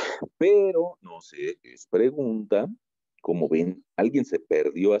 Pero, no sé, es pregunta. Como ven, ¿alguien se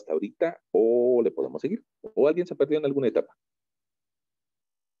perdió hasta ahorita o le podemos seguir? ¿O alguien se perdió en alguna etapa?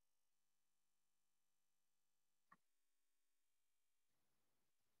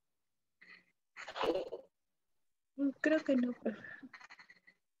 Creo que no, profe.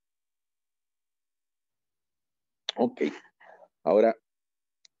 Ok, ahora,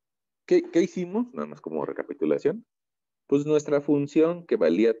 ¿qué hicimos? Nada más como recapitulación. Pues nuestra función que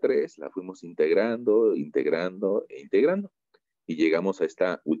valía 3 la fuimos integrando, integrando e integrando. Y llegamos a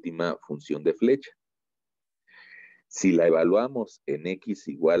esta última función de flecha. Si la evaluamos en x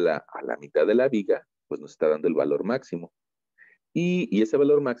igual a la mitad de la viga, pues nos está dando el valor máximo. Y ese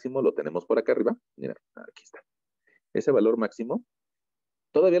valor máximo lo tenemos por acá arriba. Mira, aquí está. Ese valor máximo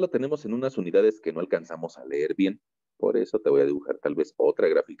todavía lo tenemos en unas unidades que no alcanzamos a leer bien. Por eso te voy a dibujar tal vez otra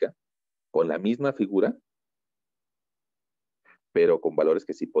gráfica con la misma figura, pero con valores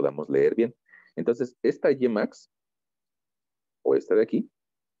que sí podamos leer bien. Entonces, esta Y max, o esta de aquí,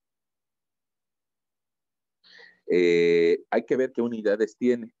 hay que ver qué unidades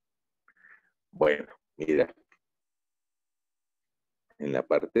tiene. Bueno, mira, en la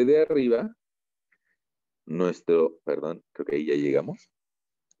parte de arriba, perdón, creo que ahí ya llegamos.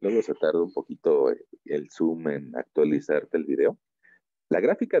 Luego se tarda un poquito el zoom en actualizarte el video. La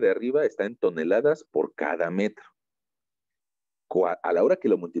gráfica de arriba está en toneladas por cada metro. A la hora que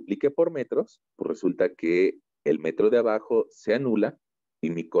lo multiplique por metros, pues resulta que el metro de abajo se anula y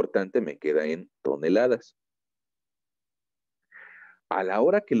mi cortante me queda en toneladas. A la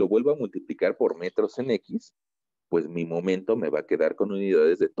hora que lo vuelva a multiplicar por metros en X, pues mi momento me va a quedar con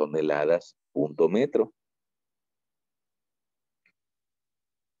unidades de toneladas punto metro.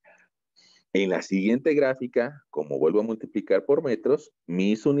 En la siguiente gráfica, como vuelvo a multiplicar por metros,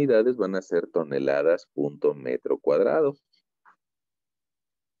 mis unidades van a ser toneladas punto metro cuadrado.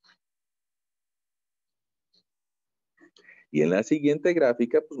 Y en la siguiente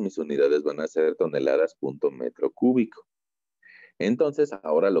gráfica, pues mis unidades van a ser toneladas punto metro cúbico. Entonces,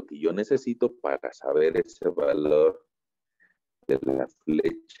 ahora lo que yo necesito para saber ese valor de la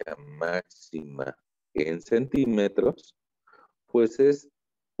flecha máxima en centímetros, pues es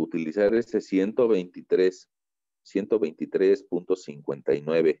utilizar ese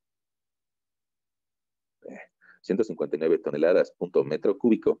 123.59 toneladas punto metro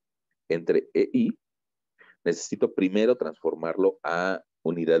cúbico entre EI. Necesito primero transformarlo a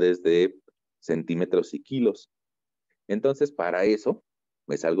unidades de centímetros y kilos. Entonces, para eso,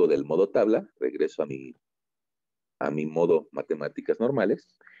 me salgo del modo tabla, regreso a mi modo matemáticas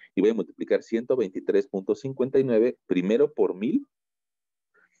normales, y voy a multiplicar 123.59 primero por 1000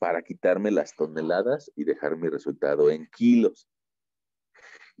 para quitarme las toneladas y dejar mi resultado en kilos.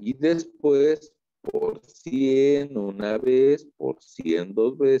 Y después por 100 una vez, por 100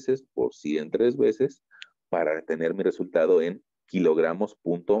 dos veces, por 100 tres veces, para tener mi resultado en kilogramos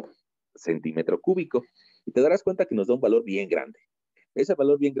punto centímetro cúbico. Y te darás cuenta que nos da un valor bien grande. Ese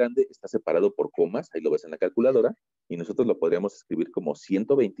valor bien grande está separado por comas, ahí lo ves en la calculadora, y nosotros lo podríamos escribir como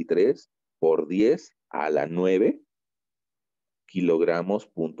 123 por 10 a la 9 kilogramos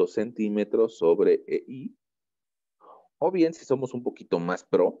punto centímetros sobre EI. O bien, si somos un poquito más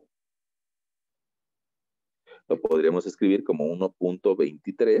pro, lo podríamos escribir como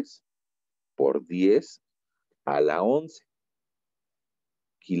 1.23 por 10 a la 11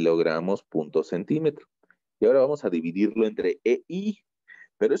 kilogramos punto centímetro. Y ahora vamos a dividirlo entre EI,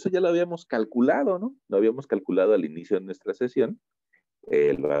 pero eso ya lo habíamos calculado, ¿no? Lo habíamos calculado al inicio de nuestra sesión,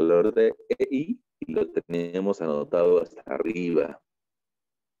 el valor de EI, y lo teníamos anotado hasta arriba.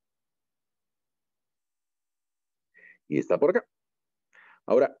 Y está por acá.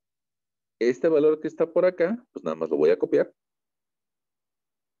 Ahora, este valor que está por acá, pues nada más lo voy a copiar.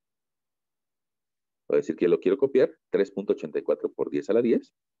 Voy a decir que lo quiero copiar, 3.84 por 10 a la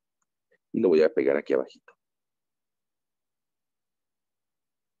 10, y lo voy a pegar aquí abajito.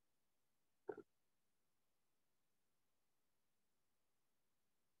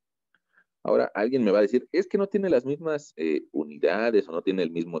 Ahora alguien me va a decir, es que no tiene las mismas unidades o no tiene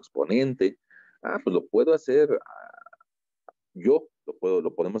el mismo exponente. Ah, pues lo puedo hacer yo,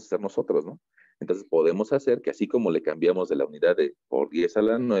 lo podemos hacer nosotros, ¿no? Entonces podemos hacer que así como le cambiamos de la unidad de por 10 a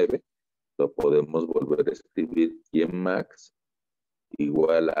la 9, lo podemos volver a escribir y en max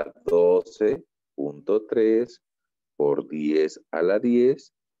igual a 12.3 por 10 a la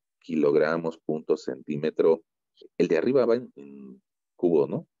 10 kilogramos punto centímetro. El de arriba va en cubo,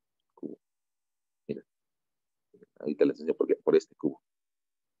 ¿no? Cubo. Mira, ahorita les enseño por este cubo.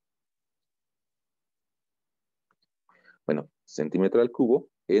 Bueno, centímetro al cubo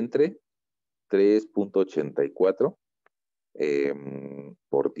entre 3.84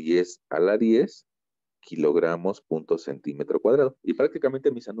 por 10 a la 10 kilogramos punto centímetro cuadrado. Y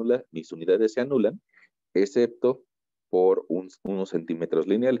prácticamente mis unidades se anulan, excepto por unos centímetros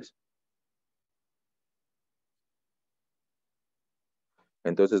lineales.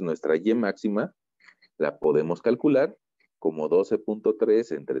 Entonces nuestra Y máxima la podemos calcular como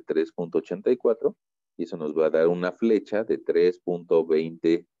 12.3 entre 3.84 y eso nos va a dar una flecha de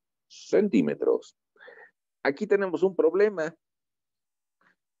 3.20 centímetros. Aquí tenemos un problema.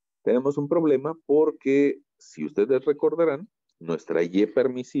 Tenemos un problema porque, si ustedes recordarán, nuestra Y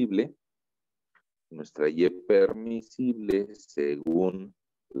permisible según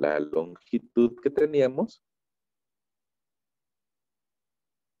la longitud que teníamos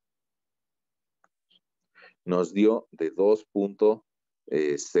nos dio de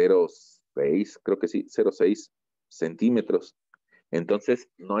 2.06, creo que sí, 0.6 centímetros. Entonces,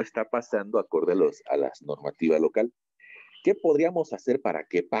 no está pasando acorde a la normativa local. ¿Qué podríamos hacer para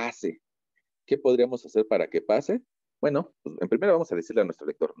que pase? ¿Qué podríamos hacer para que pase? Bueno, pues en primero vamos a decirle a nuestro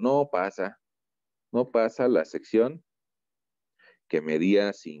lector, no pasa la sección que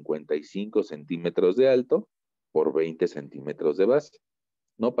medía 55 centímetros de alto por 20 centímetros de base.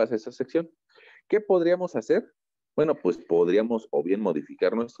 No pasa esa sección. ¿Qué podríamos hacer? Bueno, pues podríamos o bien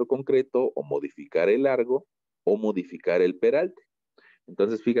modificar nuestro concreto, o modificar el largo, o modificar el peralte.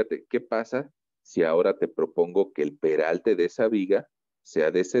 Entonces, fíjate, ¿qué pasa si ahora te propongo que el peralte de esa viga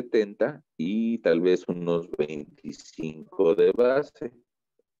sea de 70 y tal vez unos 25 de base?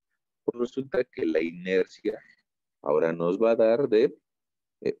 Pues resulta que la inercia ahora nos va a dar de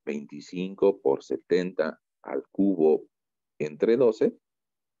 25 por 70 al cubo entre 12,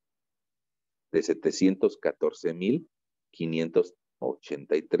 de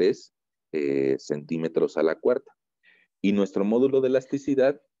 714.583 centímetros a la cuarta. Y nuestro módulo de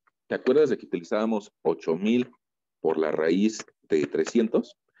elasticidad, ¿te acuerdas de que utilizábamos 8.000 por la raíz de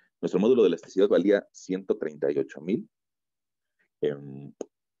 300? Nuestro módulo de elasticidad valía 138.000.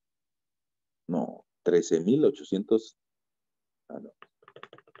 No, 13.800. No.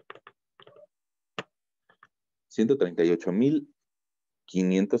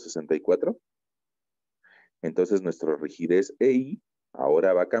 138.564. Entonces, nuestra rigidez EI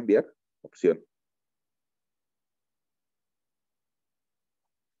ahora va a cambiar. Opción.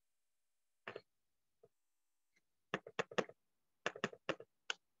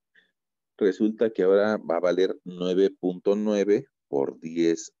 Resulta que ahora va a valer 9.9 por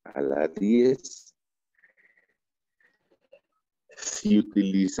 10 a la 10. Si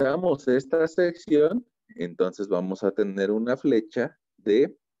utilizamos esta sección, entonces vamos a tener una flecha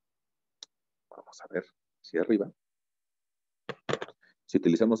de, vamos a ver hacia arriba. Si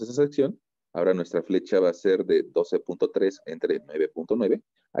utilizamos esa sección, ahora nuestra flecha va a ser de 12.3 entre 9.9.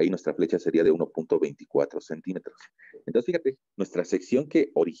 Ahí nuestra flecha sería de 1.24 centímetros. Entonces, fíjate, nuestra sección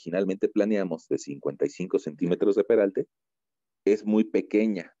que originalmente planeamos de 55 centímetros de peralte es muy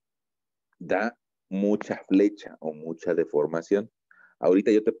pequeña. Da mucha flecha o mucha deformación.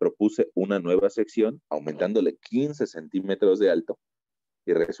 Ahorita yo te propuse una nueva sección aumentándole 15 centímetros de alto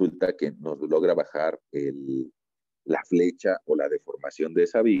y resulta que nos logra bajar la flecha o la deformación de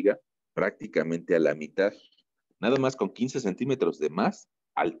esa viga prácticamente a la mitad. Nada más con 15 centímetros de más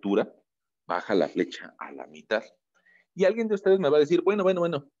altura, baja la flecha a la mitad. Y alguien de ustedes me va a decir, bueno,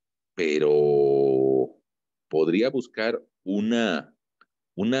 pero podría buscar una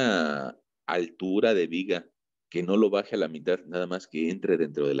altura de viga que no lo baje a la mitad, nada más que entre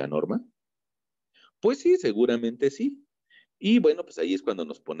dentro de la norma. Pues sí, seguramente sí. Y bueno, pues ahí es cuando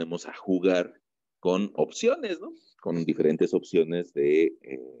nos ponemos a jugar con opciones, ¿no? Con diferentes opciones de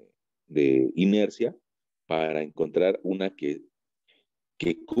inercia para encontrar una que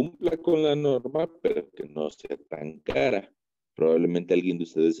cumpla con la norma, pero que no sea tan cara. Probablemente alguien de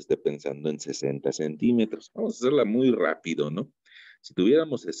ustedes esté pensando en 60 centímetros. Vamos a hacerla muy rápido, ¿no? Si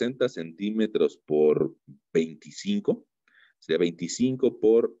tuviéramos 60 centímetros por 25, sería 25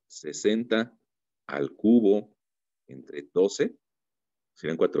 por 60 al cubo entre 12,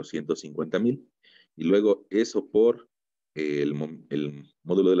 serían 450.000. Y luego eso por el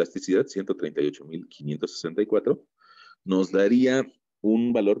módulo de elasticidad, 138.564, nos daría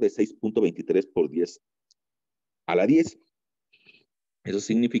un valor de 6.23 por 10 a la 10. Eso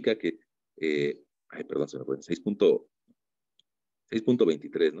significa que, perdón, se me fue,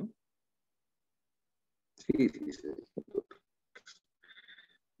 6.23, ¿no? Sí,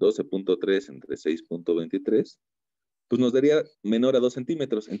 12.3 entre 6.23, pues nos daría menor a 2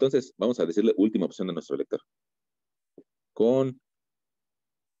 centímetros. Entonces, vamos a decirle última opción a nuestro lector. Con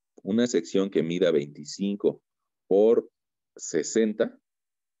una sección que mida 25 por 60,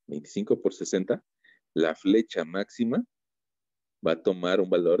 25 por 60, la flecha máxima va a tomar un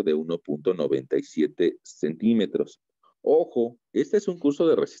valor de 1.97 centímetros. Ojo, este es un curso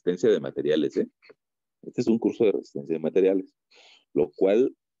de resistencia de materiales, ¿eh? Este es un curso de resistencia de materiales, lo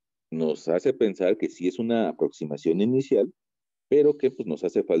cual nos hace pensar que sí es una aproximación inicial, pero que pues, nos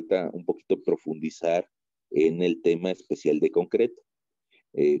hace falta un poquito profundizar en el tema especial de concreto.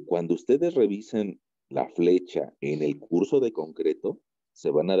 Cuando ustedes revisen la flecha en el curso de concreto,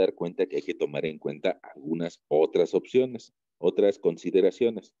 se van a dar cuenta que hay que tomar en cuenta algunas otras opciones, otras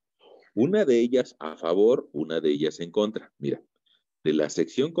consideraciones. Una de ellas a favor, una de ellas en contra. Mira, de la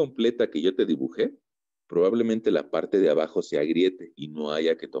sección completa que yo te dibujé, probablemente la parte de abajo se agriete y no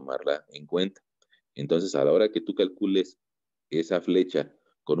haya que tomarla en cuenta. Entonces, a la hora que tú calcules esa flecha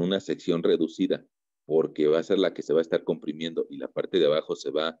con una sección reducida, porque va a ser la que se va a estar comprimiendo y la parte de abajo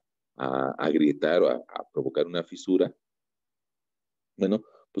se va a agrietar o a provocar una fisura, bueno,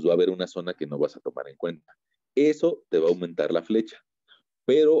 pues va a haber una zona que no vas a tomar en cuenta. Eso te va a aumentar la flecha,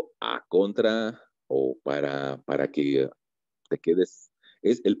 pero a contra o para que te quedes,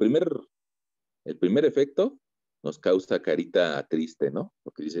 es el primer efecto nos causa carita triste, ¿no?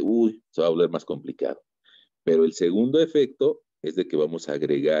 Porque dice, uy, se va a volver más complicado. Pero el segundo efecto es de que vamos a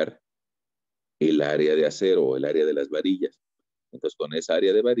agregar el área de acero o el área de las varillas. Entonces, con esa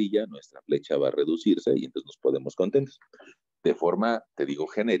área de varilla, nuestra flecha va a reducirse y entonces nos podemos contentos. De forma, te digo,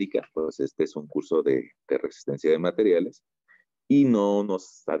 genérica, pues este es un curso de resistencia de materiales y no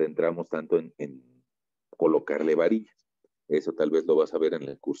nos adentramos tanto en colocarle varillas. Eso tal vez lo vas a ver en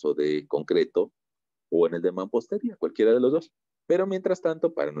el curso de concreto o en el de mampostería, cualquiera de los dos. Pero mientras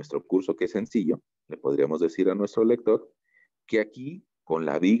tanto, para nuestro curso que es sencillo, le podríamos decir a nuestro lector que aquí con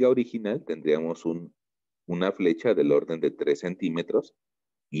la viga original tendríamos una flecha del orden de 3 centímetros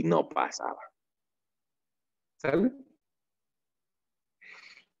y no pasaba. ¿Sale?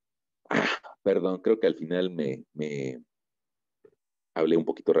 Perdón, creo que al final me hablé un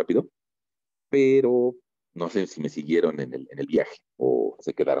poquito rápido, pero no sé si me siguieron en el viaje o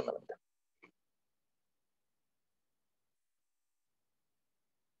se quedaron a la mitad.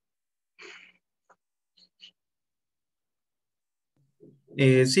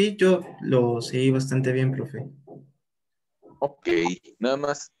 Sí, yo lo seguí bastante bien, profe. Ok, nada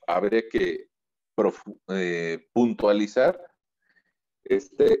más habría que puntualizar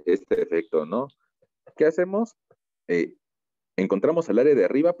este efecto, ¿no? ¿Qué hacemos? Eh, encontramos el área de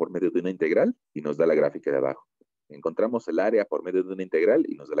arriba por medio de una integral y nos da la gráfica de abajo. Encontramos el área por medio de una integral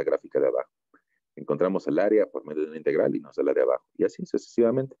y nos da la gráfica de abajo. Encontramos el área por medio de una integral y nos da la de abajo. Y así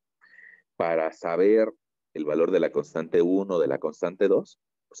sucesivamente. Para saber el valor de la constante 1 de la constante 2,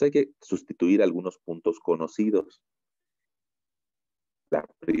 pues hay que sustituir algunos puntos conocidos. La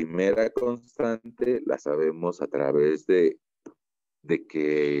primera constante la sabemos a través de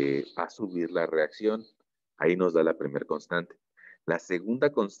que va a subir la reacción. Ahí nos da la primera constante. La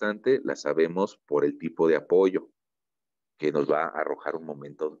segunda constante la sabemos por el tipo de apoyo, que nos va a arrojar un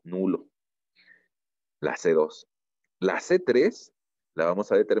momento nulo. La C2. La C3 la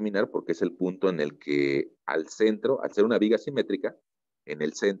vamos a determinar porque es el punto en el que al centro, al ser una viga simétrica, en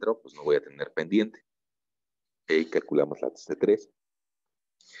el centro, pues no voy a tener pendiente. Ahí calculamos la C3.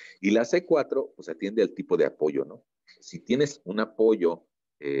 Y la C4, pues atiende al tipo de apoyo, ¿no? Si tienes un apoyo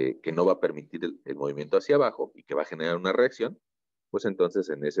que no va a permitir el movimiento hacia abajo y que va a generar una reacción, pues entonces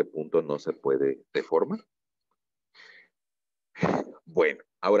en ese punto no se puede deformar. Bueno,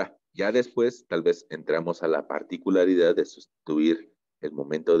 ahora, ya después tal vez entramos a la particularidad de sustituir el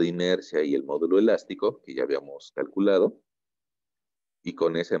momento de inercia y el módulo elástico, que ya habíamos calculado, y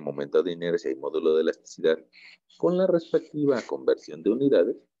con ese momento de inercia y módulo de elasticidad, con la respectiva conversión de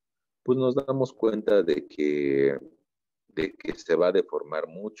unidades, pues nos damos cuenta de que se va a deformar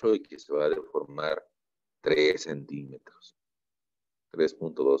mucho y que se va a deformar 3 centímetros,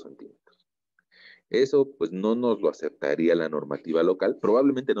 3.2 centímetros. Eso pues no nos lo aceptaría la normativa local,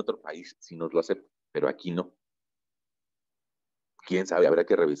 probablemente en otro país sí nos lo acepta, pero aquí no. Quién sabe, habrá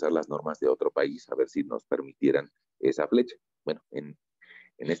que revisar las normas de otro país a ver si nos permitieran esa flecha. Bueno, en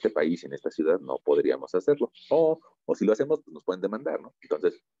este país, en esta ciudad, no podríamos hacerlo. O si lo hacemos, pues nos pueden demandar, ¿no?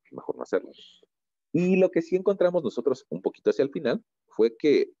 Entonces, mejor no hacerlo. Y lo que sí encontramos nosotros un poquito hacia el final fue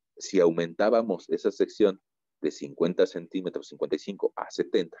que si aumentábamos esa sección de 50 centímetros, 55 a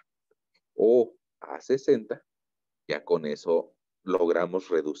 70 o a 60, ya con eso logramos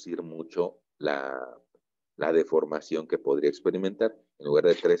reducir mucho la deformación que podría experimentar. En lugar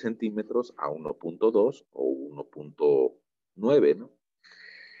de 3 centímetros a 1.2 o 1.9, ¿no?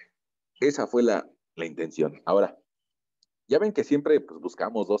 Esa fue la intención. Ahora, ya ven que siempre pues,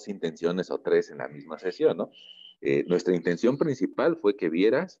 buscamos 2 intenciones o 3 en la misma sesión, ¿no? Nuestra intención principal fue que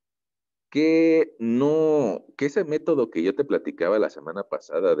vieras que no, que ese método que yo te platicaba la semana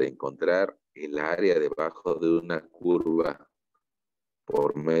pasada de encontrar el área debajo de una curva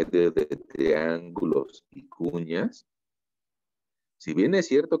por medio de triángulos y cuñas, si bien es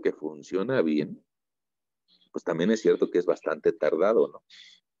cierto que funciona bien, pues también es cierto que es bastante tardado, ¿no?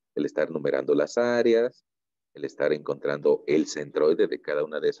 El estar numerando las áreas, el estar encontrando el centroide de cada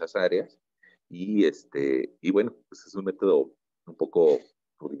una de esas áreas, y bueno, pues es un método un poco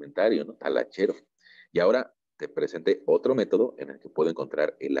rudimentario, ¿no? Talachero. Y ahora te presenté otro método en el que puedo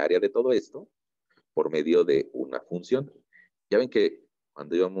encontrar el área de todo esto por medio de una función. Ya ven que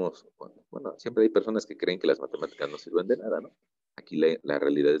cuando íbamos, bueno, siempre hay personas que creen que las matemáticas no sirven de nada, ¿no? Aquí la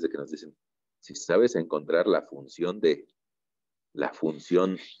realidad es de que nos dicen, si sabes encontrar la función de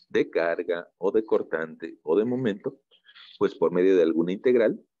carga o de cortante o de momento, pues por medio de alguna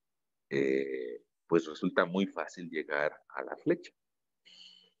integral, pues resulta muy fácil llegar a la flecha.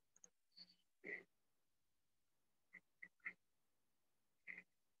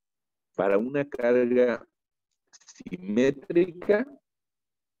 Para una carga simétrica,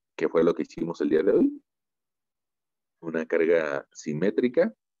 que fue lo que hicimos el día de hoy, una carga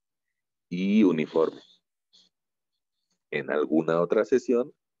simétrica y uniforme. En alguna otra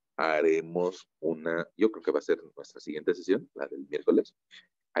sesión haremos yo creo que va a ser nuestra siguiente sesión, la del miércoles.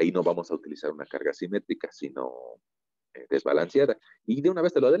 Ahí no vamos a utilizar una carga simétrica, sino desbalanceada. Y de una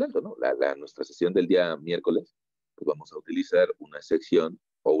vez te lo adelanto, ¿no? Nuestra sesión del día miércoles, pues vamos a utilizar una sección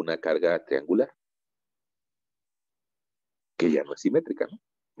o una carga triangular, que ya no es simétrica, ¿no?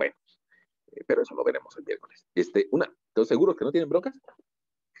 Bueno, pero eso lo veremos el miércoles. ¿Estás seguro que no tienen broncas?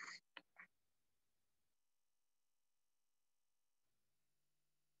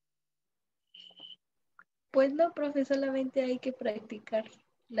 Pues no, profe, solamente hay que practicar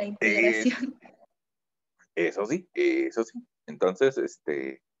la Eh, integración. Eso sí, eso sí. Entonces,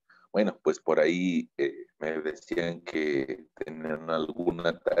 bueno, pues por ahí me decían que tenían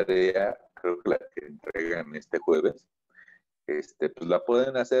alguna tarea, creo que la que entregan este jueves, pues la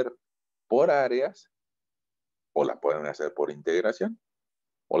pueden hacer por áreas, o la pueden hacer por integración,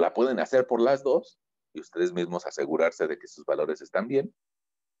 o la pueden hacer por las dos, y ustedes mismos asegurarse de que sus valores están bien,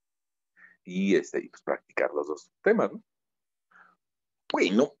 y pues practicar los dos temas, ¿no?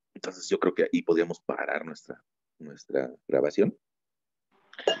 Bueno, entonces yo creo que ahí podríamos parar nuestra grabación.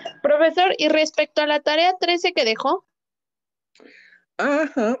 Profesor, y respecto a la tarea 13 que dejó,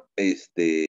 Ajá,